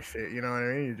realize shit. You know what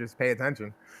I mean? You just pay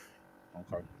attention.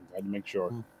 Okay, I had to make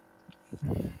sure.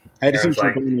 I had to see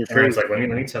something in your face. Like, let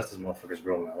me test this motherfucker's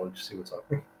real knowledge. See what's up.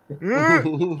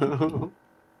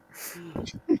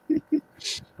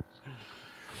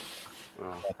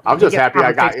 I'm He just gets happy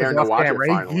I got conversations Aaron to off watch it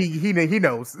camera. finally. He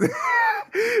knows.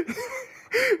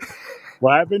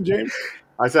 What happened, James?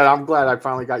 I said I'm glad I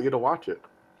finally got you to watch it.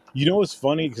 You know what's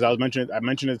funny? Because I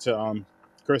mentioned it to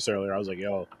Chris earlier. I was like,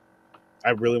 yo,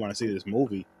 I really want to see this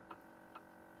movie. I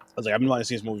was like, I've been wanting to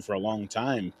see this movie for a long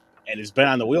time, and it's been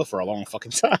on the wheel for a long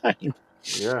fucking time.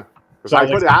 Yeah. Because So I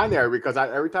like, put it on there because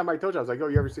every time I told you, I was like, "Oh,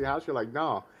 you ever see House?" You're like,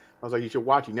 "No." I was like, "You should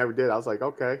watch." You never did. I was like,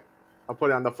 "Okay, I'll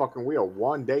put it on the fucking wheel.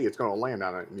 One day it's gonna land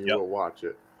on it, and you will watch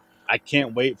it." I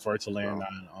can't wait for it to land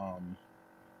on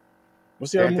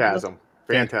what's the other movie?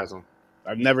 Phantasm.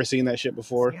 I've never seen that shit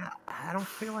before. Yeah, I don't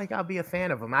feel like I'll be a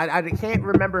fan of them. I can't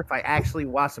remember if I actually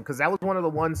watched them because that was one of the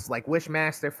ones like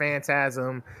Wishmaster,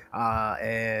 Phantasm,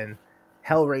 and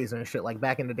Hellraiser and shit. Like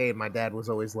back in the day, my dad was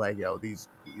always like, "Yo, these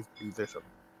are some."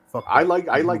 I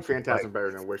like Phantasm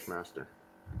better than Wishmaster.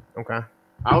 Okay.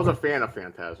 I was a fan of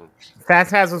Phantasm.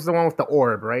 Phantasm's the one with the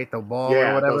orb, right? The ball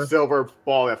or whatever. The silver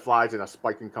ball that flies and a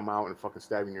spike can come out and fucking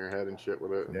stab you in your head and shit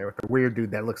with it. Yeah, with the weird dude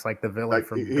that looks like the villain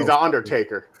from. He's an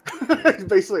Undertaker. He's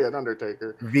basically an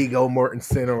Undertaker. Viggo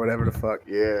Mortensen or whatever the fuck.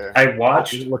 Yeah.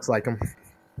 He looks like him.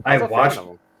 I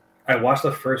watched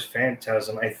the first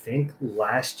Phantasm, I think,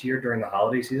 last year during the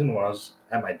holiday season when I was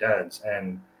at my dad's,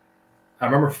 and I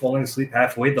remember falling asleep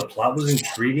halfway. The plot was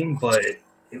intriguing, but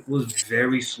it was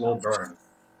very slow burn.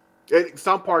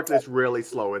 Some parts it's really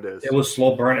slow. It is. It was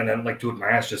slow burn, and then like, dude, my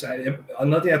ass just.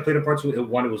 Another thing I played a part to it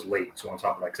was late. So on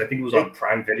top of that, because I think it was on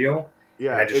Prime Video.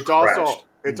 Yeah, and I just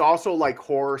it's also like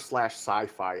horror /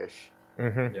 sci-fi ish.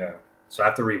 Mm-hmm. Yeah, so I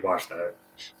have to rewatch that.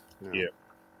 Yeah,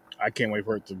 I can't wait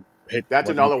for it to hit. That's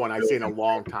another one I've seen a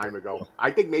long time ago. I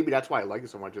think maybe that's why I like it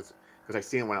so much, just because I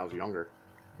seen it when I was younger.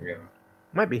 Yeah,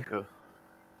 might be.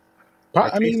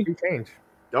 I mean, change.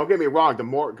 Don't get me wrong. The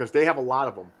more because they have a lot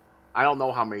of them. I don't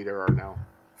know how many there are now.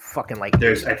 Fucking like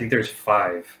I think there's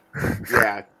 5.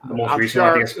 Yeah, the most recent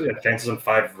one, I think it's Phantasm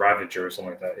 5 Ravager or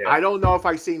something like that. Yeah. I don't know if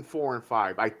I've seen 4 and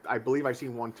 5. I believe I've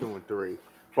seen 1, 2, and 3,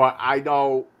 but I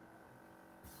know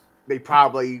they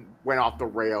probably went off the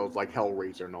rails like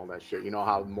Hellraiser and all that shit. You know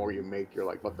how the more you make, you're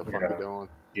like, what the fuck are you doing?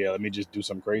 Yeah, let me just do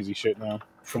some crazy shit now.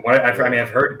 From what I've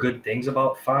heard good things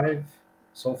about 5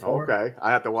 so far. Okay, I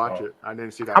have to watch it. I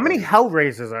didn't see that. How many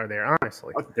Hellraisers are there?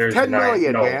 Honestly, there's 10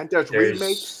 million, man. There's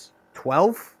remakes.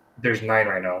 12. There's 9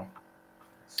 right now.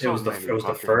 It was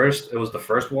the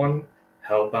first one.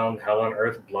 Hellbound, Hell on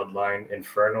Earth, Bloodline,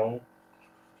 Inferno,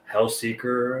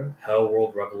 Hellseeker,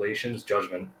 Hellworld, Revelations,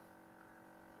 Judgment.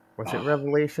 Was it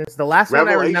Revelations? The last one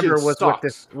I remember was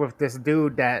with this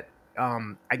dude that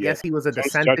I guess he was a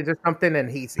descendant or something,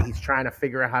 and he's trying to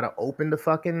figure out how to open the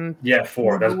fucking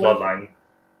 4. That's Bloodline.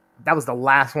 That was the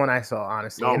last one I saw,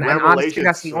 honestly. No, and honestly,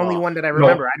 that's the only one that I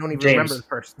remember. I don't even remember the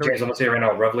first 3. James, I'm gonna say right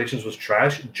now, Revelations was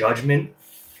trash. Judgment,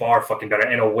 far fucking better,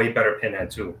 and a way better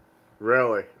Pinhead too.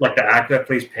 Really? Like the actor that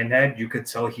plays Pinhead, you could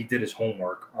tell he did his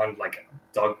homework on like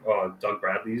Doug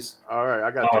Bradley's. All right, I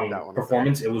got to take that one.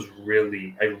 Performance. It was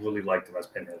I really liked him as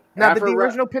Pinhead. Now, did the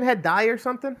original Pinhead die or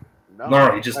something?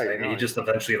 No, he just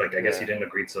eventually, like, I guess he didn't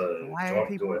agree to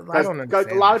do it. I don't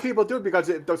understand. A lot of people do it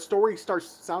because the story starts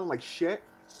sounding like shit.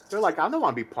 They're like, I don't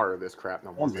want to be part of this crap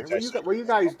no more, man. What are you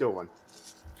guys doing?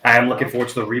 I am looking forward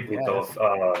to the reboot, though.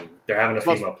 They're having a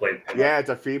female play. Yeah, it's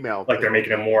a female. Like, they're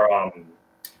making it more,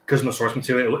 because in the source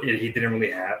material, he didn't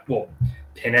really have,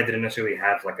 Pinhead didn't necessarily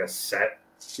have, like, a set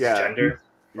gender,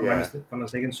 if I'm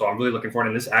mistaken. So I'm really looking forward.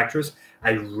 And this actress,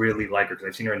 I really like her because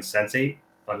I've seen her in Sense8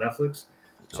 on Netflix.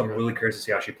 So I'm really curious to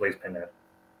see how she plays Pinhead.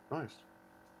 Nice.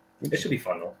 It should be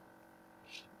fun, though.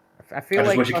 I feel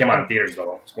just wish it came out in theaters,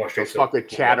 though. It's going straight to fucking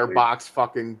Chatterbox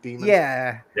fucking demons.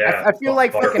 Yeah. I feel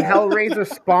like fucking Hellraiser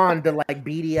spawned the like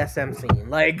BDSM scene.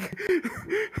 Like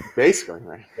basically,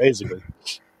 right? Basically.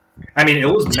 I mean, it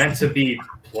was meant to be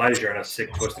pleasure in a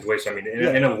sick, twisted way. So I mean,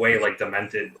 in a way, like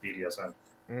demented BDSM.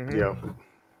 Mm-hmm.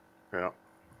 Yeah.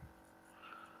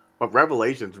 But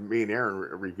Revelations, me and Aaron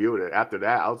reviewed it. After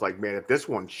that, I was like, man, if this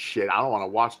one's shit, I don't want to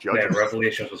watch Judgment. Yeah,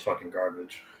 Revelations was fucking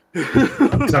garbage.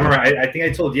 Because I remember, I think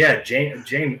I told, Aaron,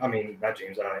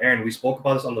 we spoke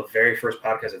about this on the very first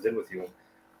podcast I did with you.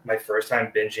 My first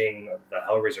time binging the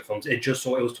Hellraiser films. It was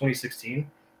 2016.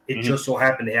 It just so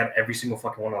happened they have every single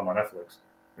fucking one of them on Netflix.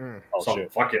 So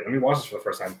fuck it, let me watch this for the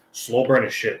first time. Slow burn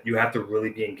is shit. You have to really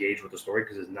be engaged with the story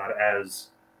because it's not as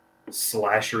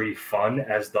slashery fun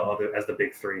as the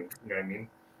big 3. You know what I mean?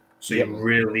 So you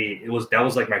really, that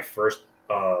was like my first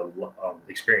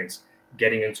experience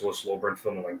getting into a slow burn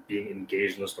film and like being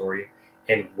engaged in the story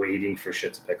and waiting for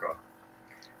shit to pick up.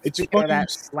 It's because of that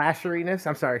slasheriness.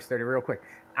 I'm sorry, Sturdy, real quick.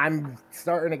 I'm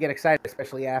starting to get excited,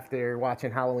 especially after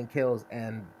watching Halloween Kills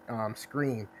and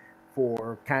Scream,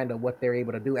 for kind of what they're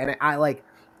able to do. And I like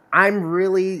I'm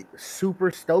really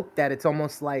super stoked that it's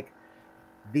almost like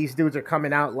these dudes are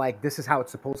coming out like this is how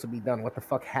it's supposed to be done. What the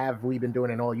fuck have we been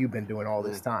doing and all you've been doing all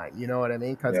this time? You know what I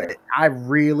mean? Because Yeah. I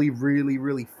really, really,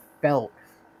 really felt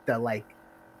the like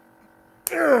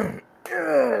and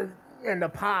the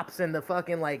pops and the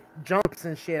fucking like jumps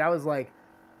and shit. I was like,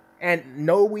 and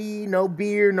no weed, no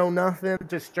beer, no nothing,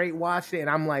 just straight watched it. And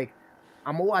I'm like,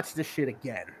 I'm gonna watch this shit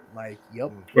again. Like,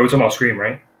 yep. We're talking about Scream,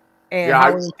 right? And Yeah,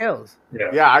 Halloween Kills.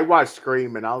 Yeah, I watched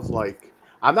Scream and I was like,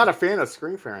 I'm not a fan of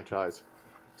Scream franchise.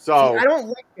 So See, I don't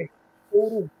like the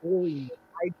total gory.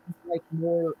 I just like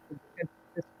more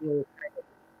you're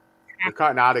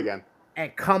cutting out again.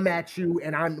 and come at you,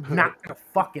 and I'm not gonna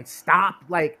fucking stop.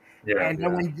 Like, Yeah. and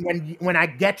then when I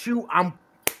get you, I'm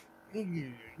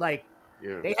like,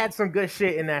 Yeah. they had some good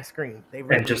shit in that screen. They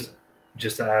really And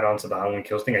just to add on to the Halloween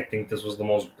Kills thing, I think this was the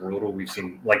most brutal we've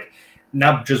seen. Like,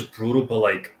 not just brutal, but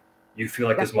like you feel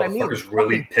like That's this what I mean. motherfucker's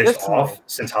really Fucking pissed visceral. off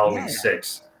since Halloween Yeah.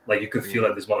 6. Like, you could feel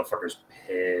like this motherfucker's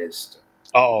pissed.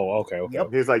 Oh, okay.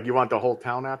 Yep. He's like, you want the whole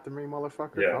town after me,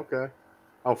 motherfucker? Yeah. Okay.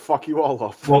 I'll fuck you all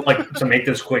up. Well, like, to make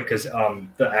this quick, because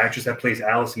the actress that plays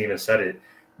Allison even said it.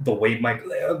 The way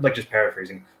like just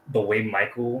paraphrasing, the way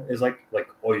Michael is like,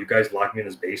 oh, you guys locked me in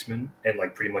this basement and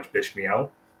like pretty much bitched me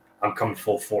out. I'm coming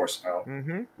full force now,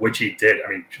 Mm-hmm. which he did. I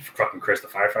mean, fucking Chris, the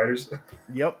firefighters.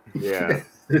 Yep. Yeah.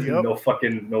 Yep. no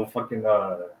fucking,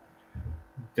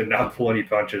 did not pull any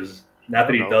punches. Not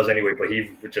that he No. does anyway, but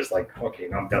he was just like, okay,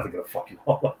 now I'm definitely gonna fuck you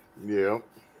all up. Yeah.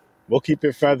 We'll keep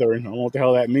it feathering. I don't know what the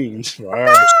hell that means. All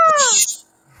right.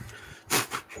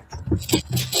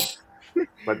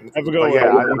 But, Have a good but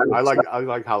yeah, one. I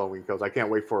like Halloween Kills. I can't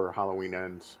wait for Halloween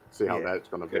ends. See how Yeah. that's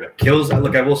gonna be. Kills.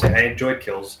 Look, I will say, I enjoyed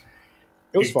Kills.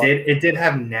 It was fun. It did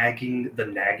have the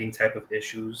nagging type of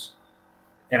issues,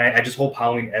 and I just hope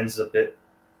Halloween ends a bit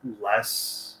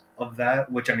less of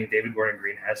that. Which I mean, David Gordon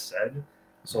Green has said.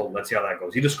 So let's see how that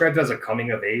goes. He described it as a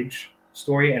coming of age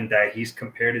story, and that he's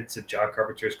compared it to John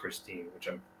Carpenter's Christine, which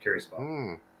I'm curious about.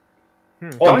 Hmm. Oh,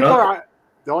 The only another,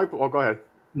 part oh, go ahead.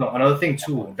 no, another thing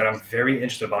too that I'm very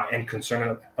interested about and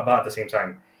concerned about at the same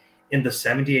time. In the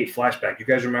 '78 flashback, you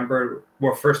guys remember?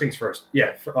 Well, first things first.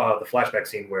 Yeah, the flashback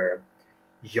scene where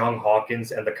young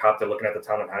Hawkins and the cop they're looking at the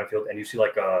town of Haddonfield, and you see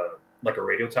like a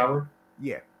radio tower.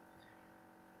 Yeah.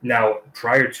 Now,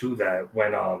 prior to that,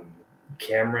 when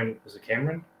Cameron, was it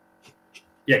Cameron?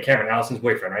 Yeah, Cameron, Allison's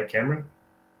boyfriend, right? Cameron?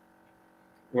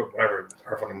 Whatever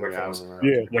her fucking boyfriend was.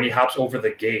 Yeah. When he hops over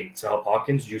the gate to help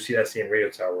Hawkins, you see that same radio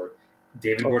tower.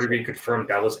 David Gordon Green confirmed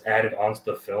that was added onto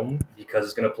the film because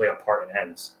it's going to play a part in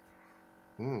Ends.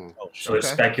 Hmm. Oh, So there's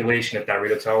speculation if that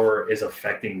radio tower is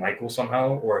affecting Michael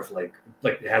somehow, or if like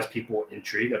it has people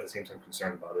intrigued at the same time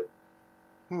concerned about it.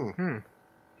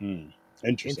 Interesting.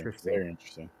 Interesting. Very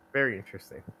interesting. Very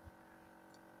interesting.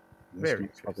 This Very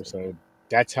motherfucker interesting. said,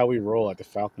 that's how we roll at the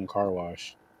Falcon Car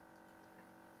Wash.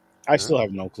 I still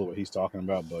have no clue what he's talking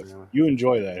about, but Yeah. you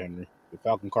enjoy that, Henry. The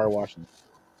Falcon Car Wash.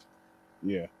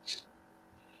 Yeah.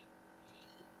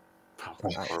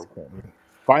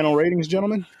 Final ratings,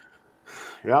 gentlemen?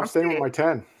 Yeah, I'm staying with my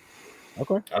 10.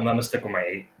 Okay. I'm gonna stick with my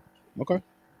 8. Okay.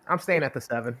 I'm staying at the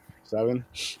 7. 7.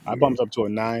 I bumped up to a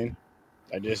 9.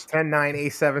 I just 10, 9, 8,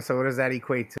 7. So what does that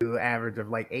equate to? Average of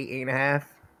like 8, 8.5?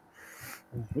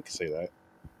 we can say that.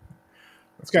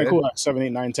 It's kind of cool. Like 7, 8,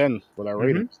 9, 10 with our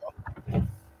ratings. So.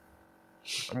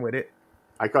 I'm with it.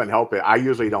 I couldn't help it. I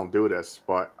usually don't do this,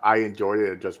 but I enjoyed it.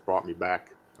 It just brought me back.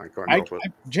 I couldn't help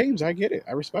it. James, I get it.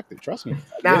 I respect it. Trust me.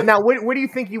 Now, what do you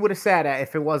think you would have sat at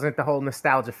if it wasn't the whole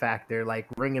nostalgia factor, like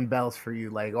ringing bells for you?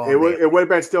 Like, oh, It would have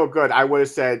been still good. I would have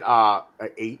said an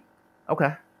 8.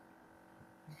 okay,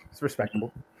 it's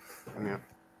respectable. Yeah.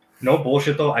 No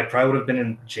bullshit though. I probably would have been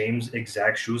in James'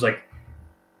 exact shoes. Like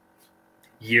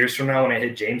years from now, when I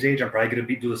hit James' age, I'm probably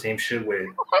gonna do the same shit with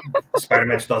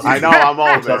Spider-Man 2002. I know I'm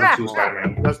old. 2002 Man.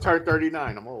 Spider-Man. Just turned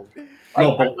 39. I'm old.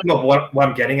 No, but what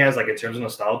I'm getting at is like in terms of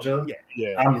nostalgia.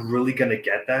 Yeah. I'm really gonna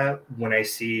get that when I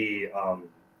see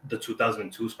the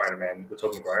 2002 Spider-Man with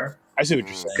Tobey Maguire, I see what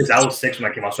you're saying. because I was 6 when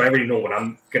I came out, so I already know when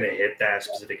I'm gonna hit that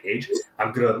specific age,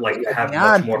 I'm gonna like have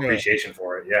Beyond much more it. appreciation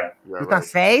for it. Yeah, Yeah, You right. got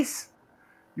 6?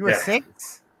 You were Yeah.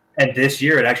 6? and this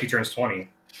year it actually turns 20.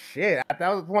 Shit, that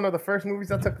was one of the first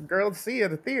movies I took a girl to see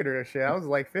at the theater and shit. I was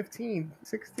like 15,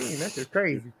 16. That's just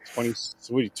crazy.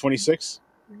 26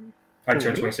 I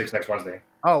turn 26 next Wednesday.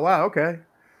 Oh, wow, okay.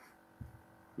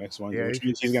 next one. Yeah, Which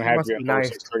means he's he gonna have must you be at nice.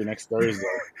 6:30 next Thursday.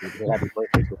 Happy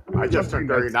birthday. I just turned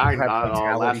 39 Have last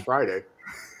mentality. Friday.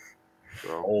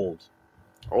 So, Old.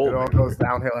 old. It all man. goes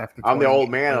downhill after I'm the 20. old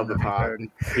man of the pod.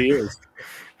 He is.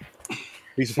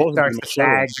 He's It supposed starts to to be sag,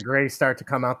 mature. the grays start to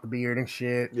come out the beard and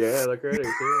shit. Yeah, look at it.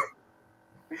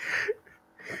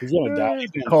 He's gonna die.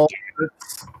 He's gonna Cold,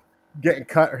 getting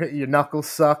cut, your knuckles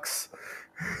sucks.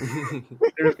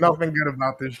 There's nothing good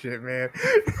about this shit, man.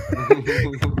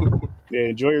 Yeah,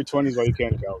 enjoy your 20s while you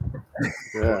can, Cal.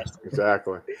 Yeah,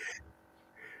 exactly.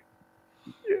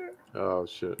 Oh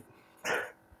shit.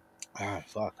 Ah,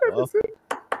 fuck. That Well, was it.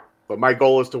 But my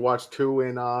goal is to watch 2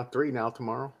 and 3 now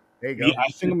tomorrow. There you go. yeah,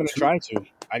 I think I'm gonna try to.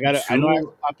 I know I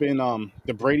pop in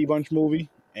the Brady Bunch movie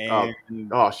and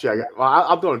Oh shit!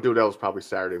 I'm gonna do those probably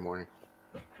Saturday morning.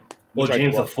 Well, Try to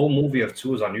James, the watch. full movie of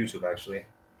 2 is on YouTube, actually.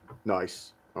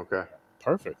 Nice. Okay.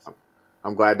 Perfect.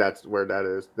 I'm glad that's where that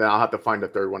is. Then I'll have to find the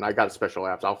third one. I got special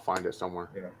apps. I'll find it somewhere.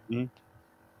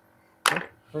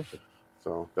 Perfect.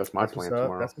 So that's my plan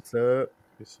tomorrow. That's what's up.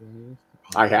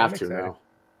 I have I'm to excited. now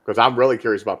because I'm really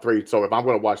curious about 3. So if I'm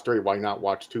going to watch 3, why not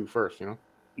watch 2 first? You know?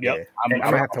 Yep. Yeah. I'm I'm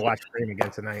gonna have to watch Scream again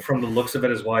tonight. From the looks of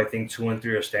it as well, I think 2 and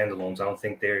 3 are standalones. I don't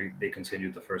think they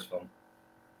continued the first film.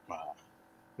 Wow.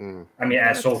 I mean,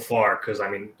 as so far, because I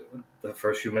mean, the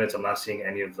first few minutes, I'm not seeing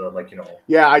any of the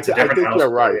Yeah, it's a I different think house you're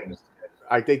right. play.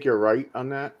 I think you're right on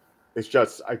that. It's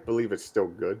just I believe it's still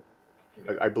good.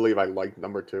 I believe I like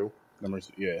number 2.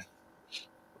 Numbers, yeah.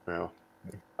 Yeah.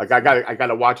 Like I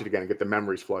gotta watch it again and get the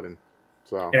memories flooding.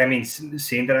 So And I mean,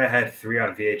 seeing that I had 3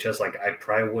 on VHS, like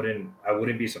I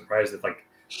wouldn't be surprised if like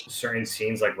certain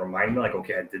scenes like remind me, like,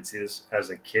 okay, I did see this as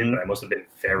a kid, but I must have been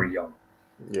very young.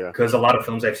 yeah. Because a lot of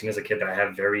films I've seen as a kid that I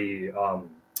have very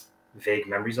vague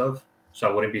memories of, so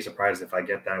I wouldn't be surprised if I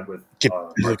get that with.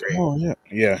 Like, oh yeah,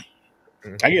 yeah.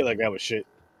 I get like that with shit.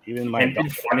 Even my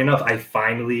And funny enough, I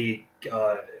finally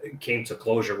came to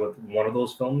closure with one of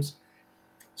those films.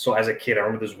 So as a kid, I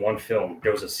remember this one film.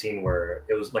 There was a scene where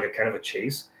it was like a kind of a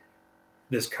chase.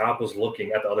 This cop was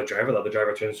looking at the other driver. The other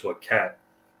driver turned into a cat,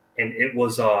 and it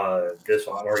was this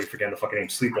one. I'm already forgetting the fucking name.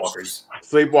 Sleepwalkers.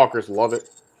 Sleepwalkers love it.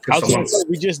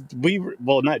 We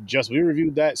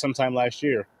reviewed that sometime last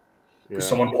year. Yeah.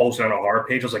 Someone posted on a horror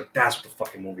page. I was like, that's what the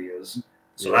fucking movie is.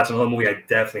 So that's another movie I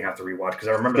definitely have to rewatch because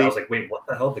I remember that I was like, wait, what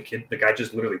the hell? The guy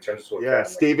just literally turns into a cat. Yeah,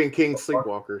 Stephen King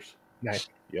Sleepwalkers. Nice.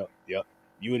 Yep.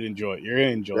 You would enjoy it. You're gonna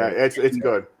enjoy it. Yeah, it's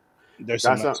good. There's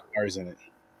some nice stars in it.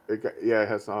 It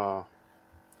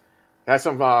has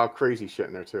some crazy shit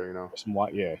in there too. You know. Some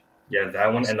yeah. Yeah,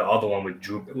 that one and the other one with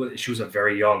Drew. She was a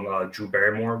very young Drew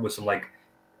Barrymore with some like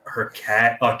her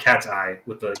cat's eye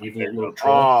with the evil little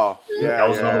troll. Oh, yeah. That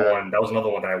was another one. That was another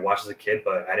one that I watched as a kid,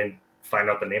 but I didn't find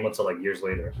out the name until like years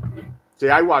later. See,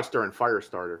 I watched her in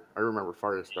Firestarter. I remember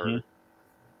Firestarter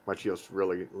when she was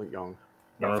really young.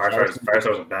 No, Firestarter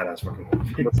was a badass fucking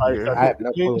movie. I have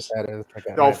no clue what that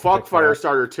is. No, fuck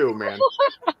Firestarter too, man.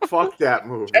 Fuck that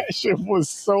movie. That shit was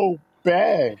so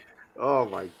bad. Oh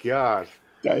my god.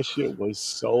 That shit was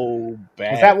so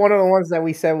bad. Was that one of the ones that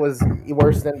we said was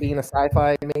worse than being a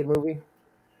sci-fi made movie?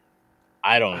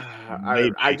 I don't.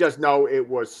 I just know it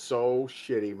was so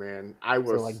shitty, man. I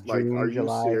was like like, June, are you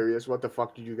July? serious? What the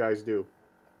fuck did you guys do?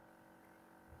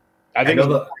 I think I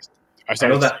know I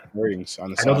know that- ratings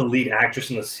on the I know the side. lead actress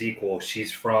in the sequel.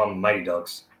 She's from Mighty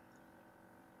Ducks.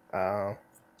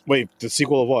 Wait, the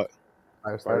sequel of what?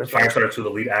 Firestarter 2, the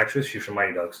lead actress. She's from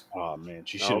Mighty Ducks. Oh man,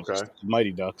 she should have Okay.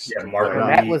 Mighty Ducks. Yeah, Mark. Yeah.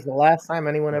 That was the last time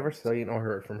anyone ever seen or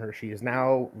heard from her. She is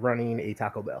now running a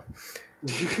Taco Bell,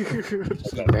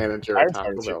 Manager at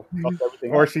Taco Bell. Fucked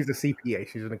everything or up. she's a CPA.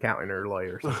 She's an accountant or a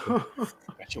lawyer. Or something.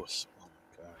 That shit was. Oh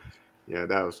my god. Yeah,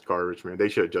 that was garbage, man. They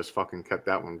should have just fucking kept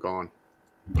that one going.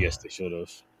 Yes, they should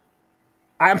have.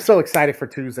 I'm so excited for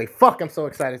Tuesday. Fuck, I'm so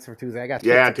excited for Tuesday. I got shit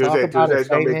Yeah, to talk about Tuesday's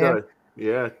gonna be man. good.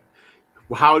 Yeah.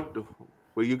 Well, how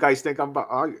will you guys think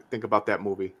about that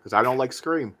movie? Because I don't like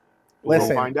Scream. Listen,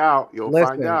 You'll find out. You'll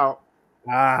find out.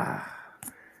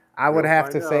 I would You'll have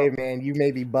to find say, out. man, you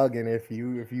may be bugging if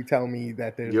you tell me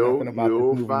that there's You'll- nothing about this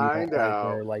you'll movie. find you don't out.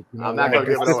 Like, or like, you know, I'm not gonna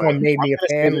this give it away. one made me a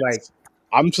fan. Like,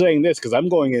 I'm saying this because I'm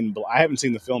going in. I haven't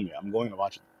seen the film yet. I'm going to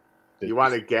watch it. You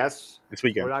want to guess this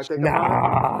weekend? what I think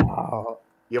about it? no.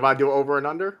 You want to do over and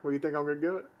under? What do you think I'm gonna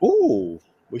give it? Ooh,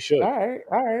 we should. All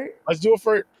right. Let's do it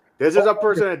for. This is a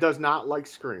person that does not like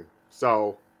Scream.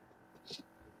 So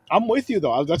I'm with you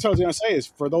though. That's what I was gonna say. Is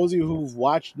for those of you who've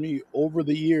watched me over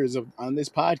the years on this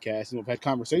podcast and have had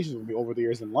conversations with me over the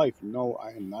years in life, no, I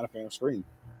am not a fan of Scream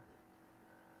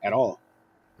at all.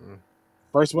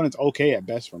 First one, it's okay at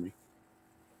best for me.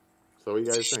 what do you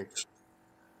guys think?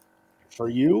 For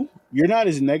you, you're not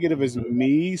as negative as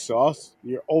me, so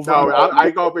you're over. No, I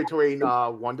go between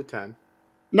 1 to 10.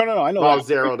 No, I know. Well, that.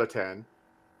 0 to 10.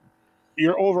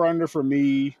 You're over under for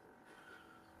me.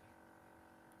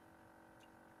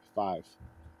 5.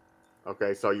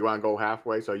 Okay, so you want to go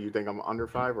halfway? So you think I'm under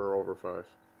 5 or over 5?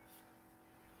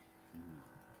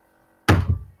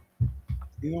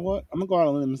 You know what? I'm gonna go out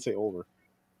on a limb and say over.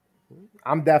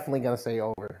 I'm definitely gonna say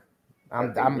over.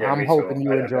 I'm me hoping too.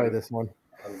 you enjoy this one.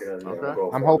 I'm gonna Okay.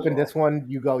 go I'm for it hoping as well. this one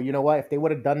you go, you know what? If they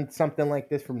would have done something like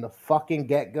this from the fucking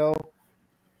get-go,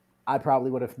 I probably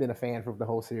would have been a fan for the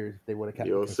whole series if they would have kept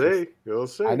You'll it consistent. see. You'll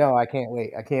see. I know, I can't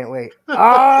wait.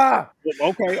 Ah!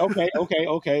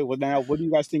 Okay. Well, now, what do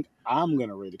you guys think I'm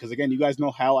gonna rate it? Because again, you guys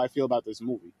know how I feel about this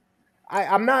movie.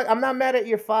 I'm not mad at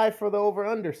your 5 for the over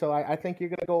under, so I think you're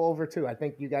gonna go over too. I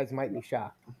think you guys might be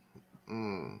shocked.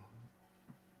 Mm.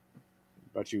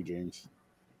 About you, James?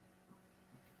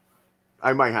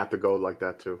 I might have to go like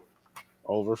that too.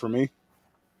 Over for me.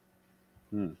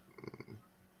 The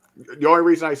only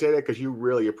reason I say that because you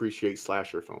really appreciate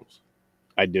slasher films.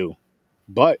 I do,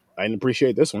 but I didn't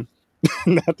appreciate this one,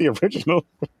 not the original.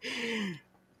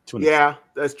 Yeah,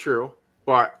 that's true.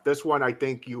 But this one, I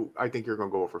think you're gonna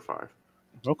go over 5.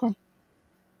 Okay.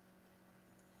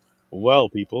 Well,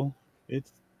 people,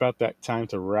 it's about that time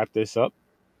to wrap this up.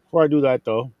 Before I do that,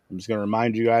 though, I'm just gonna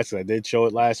remind you guys, because I did show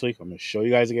it last week. I'm gonna show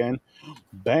you guys again.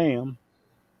 Bam,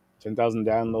 10,000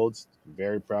 downloads.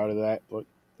 Very proud of that. But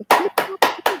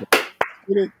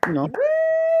get it,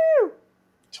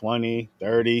 20,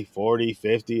 30, 40,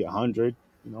 50, 100.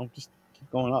 Just keep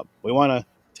going up. We want to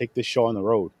take this show on the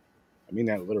road. I mean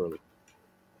that literally.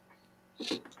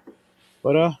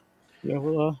 But yeah,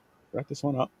 we'll wrap this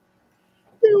one up.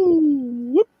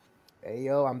 Hey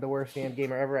yo, I'm the worst damn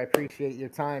gamer ever. I appreciate your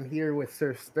time here with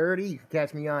Sir Sturdy. You can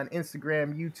catch me on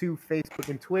Instagram, YouTube, Facebook,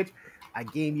 and Twitch. I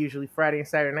game usually Friday and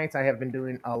Saturday nights. I have been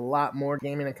doing a lot more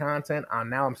gaming and content.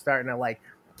 Now I'm starting to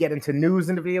get into news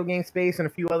in the video game space and a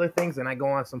few other things, and I go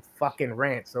on some fucking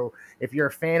rants. So if you're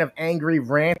a fan of angry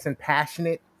rants and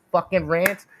passionate fucking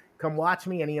rants, come watch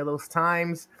me any of those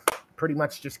times. Pretty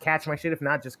much just catch my shit. If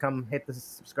not, just come hit the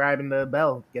subscribe and the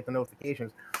bell, get the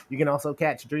notifications. You can also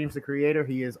catch Dreams the Creator.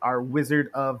 He is our wizard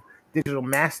of digital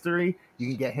mastery. You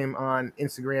can get him on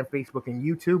Instagram, Facebook, and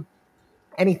YouTube.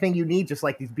 Anything you need, just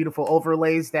like these beautiful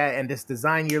overlays and this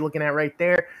design you're looking at right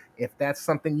there. If that's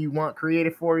something you want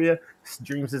created for you,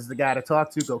 Dreams is the guy to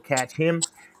talk to. Go catch him.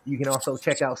 You can also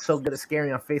check out So Good at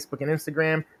Scary on Facebook and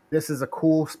Instagram. This is a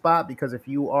cool spot because if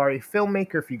you are a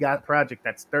filmmaker, if you got a project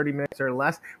that's 30 minutes or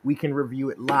less, we can review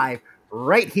it live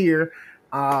right here.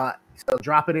 So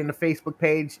drop it in the Facebook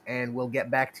page and we'll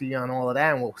get back to you on all of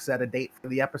that and we'll set a date for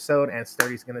the episode. And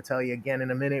Sturdy's going to tell you again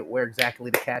in a minute where exactly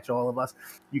to catch all of us.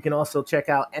 You can also check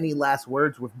out Any Last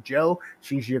Words with Joe.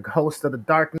 She's your host of The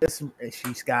Darkness.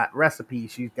 She's got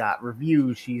recipes. She's got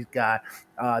reviews. She's got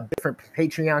different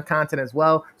Patreon content as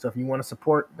well. So if you want to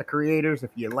support the creators,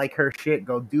 if you like her shit,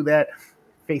 go do that.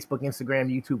 Facebook, Instagram,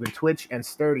 YouTube, and Twitch. And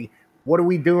Sturdy, what are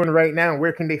we doing right now?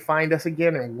 Where can they find us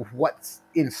again? And what's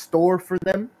in store for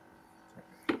them?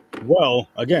 Well,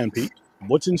 again, Pete,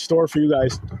 what's in store for you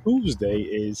guys Tuesday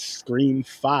is Scream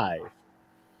 5.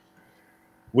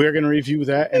 We're going to review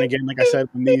that. And again, like I said,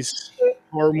 when these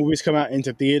horror movies come out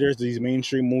into theaters, these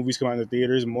mainstream movies come out into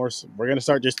theaters, we're going to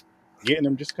start just getting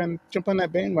them, just kind of jump on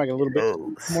that bandwagon a little bit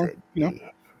more,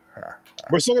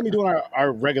 We're still going to be doing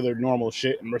our regular normal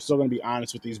shit, and we're still going to be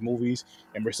honest with these movies,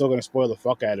 and we're still going to spoil the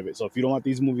fuck out of it. So if you don't want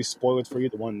these movies spoiled for you,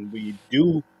 the one we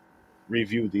do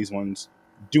review these ones,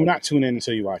 do not tune in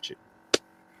until you watch it.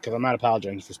 Because I'm not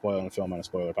apologizing for spoiling a film on a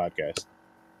spoiler podcast.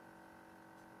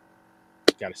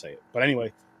 Gotta say it. But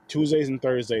anyway, Tuesdays and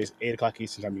Thursdays, 8 o'clock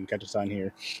Eastern Time, you can catch us on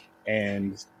here.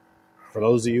 And for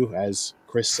those of you, as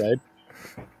Chris said,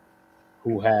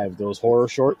 who have those horror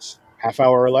shorts, half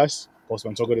hour or less, posted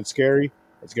on So Good It's Scary,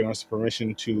 it's giving us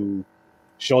permission to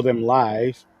show them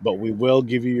live, but we will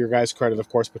give you your guys' credit, of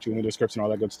course, put you in the description, all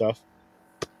that good stuff.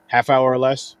 Half hour or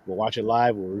less, we'll watch it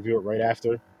live, we'll review it right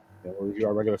after, and we'll review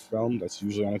our regular film, that's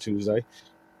usually on a Tuesday. You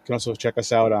can also check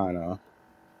us out on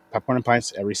Popcorn and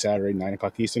Pints every Saturday, 9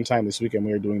 o'clock Eastern Time. This weekend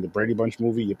we are doing the Brady Bunch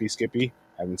movie, Yippee Skippy,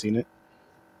 haven't seen it,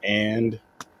 and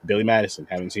Billy Madison,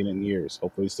 haven't seen it in years.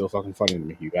 Hopefully it's still fucking funny to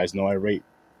me. You guys know I rate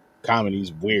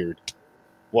comedies weird.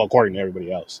 Well, according to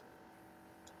everybody else.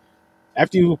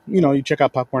 After you check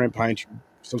out Popcorn and Pints,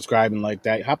 subscribe and like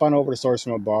that, hop on over to Source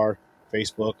from a Bar,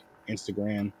 Facebook,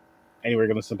 Instagram, anywhere you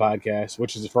can listen to podcasts,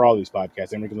 which is for all these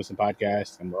podcasts. Anywhere you can listen to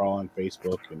podcasts, and we're all on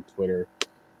Facebook and Twitter,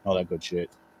 all that good shit.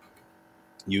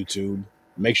 YouTube.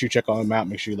 Make sure you check all them out.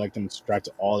 Make sure you like them, subscribe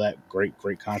to all that great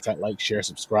content. Like, share,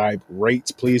 subscribe,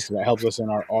 rate, please, because that helps us in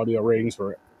our audio ratings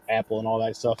for Apple and all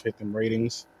that stuff. Hit them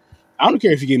ratings. I don't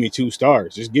care if you give me 2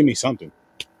 stars. Just give me something.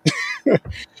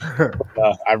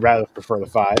 I'd rather prefer the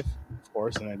 5, of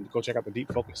course. And then go check out the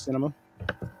Deep Focus Cinema.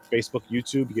 Facebook,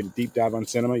 YouTube. You get a deep dive on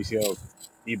cinema. You see how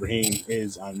Ibrahim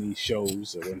is on these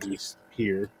shows when he's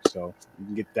here. So you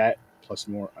can get that plus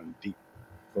more on Deep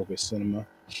Focus Cinema.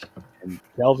 And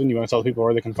Kelvin, you want to tell people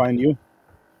where they can find you?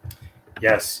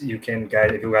 Yes, you can,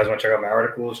 guys. If you guys want to check out my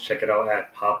articles, check it out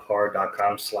at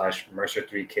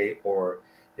pophard.com/Mercer3K, or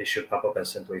it should pop up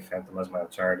as simply Phantom as my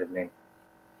alternative name.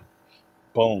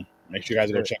 Boom. Make sure you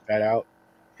guys go check that out.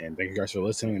 And thank you guys for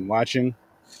listening and watching.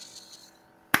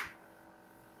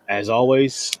 As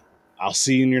always, I'll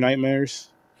see you in your nightmares.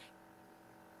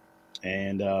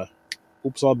 And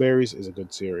Oops All Berries is a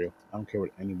good cereal. I don't care what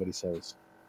anybody says.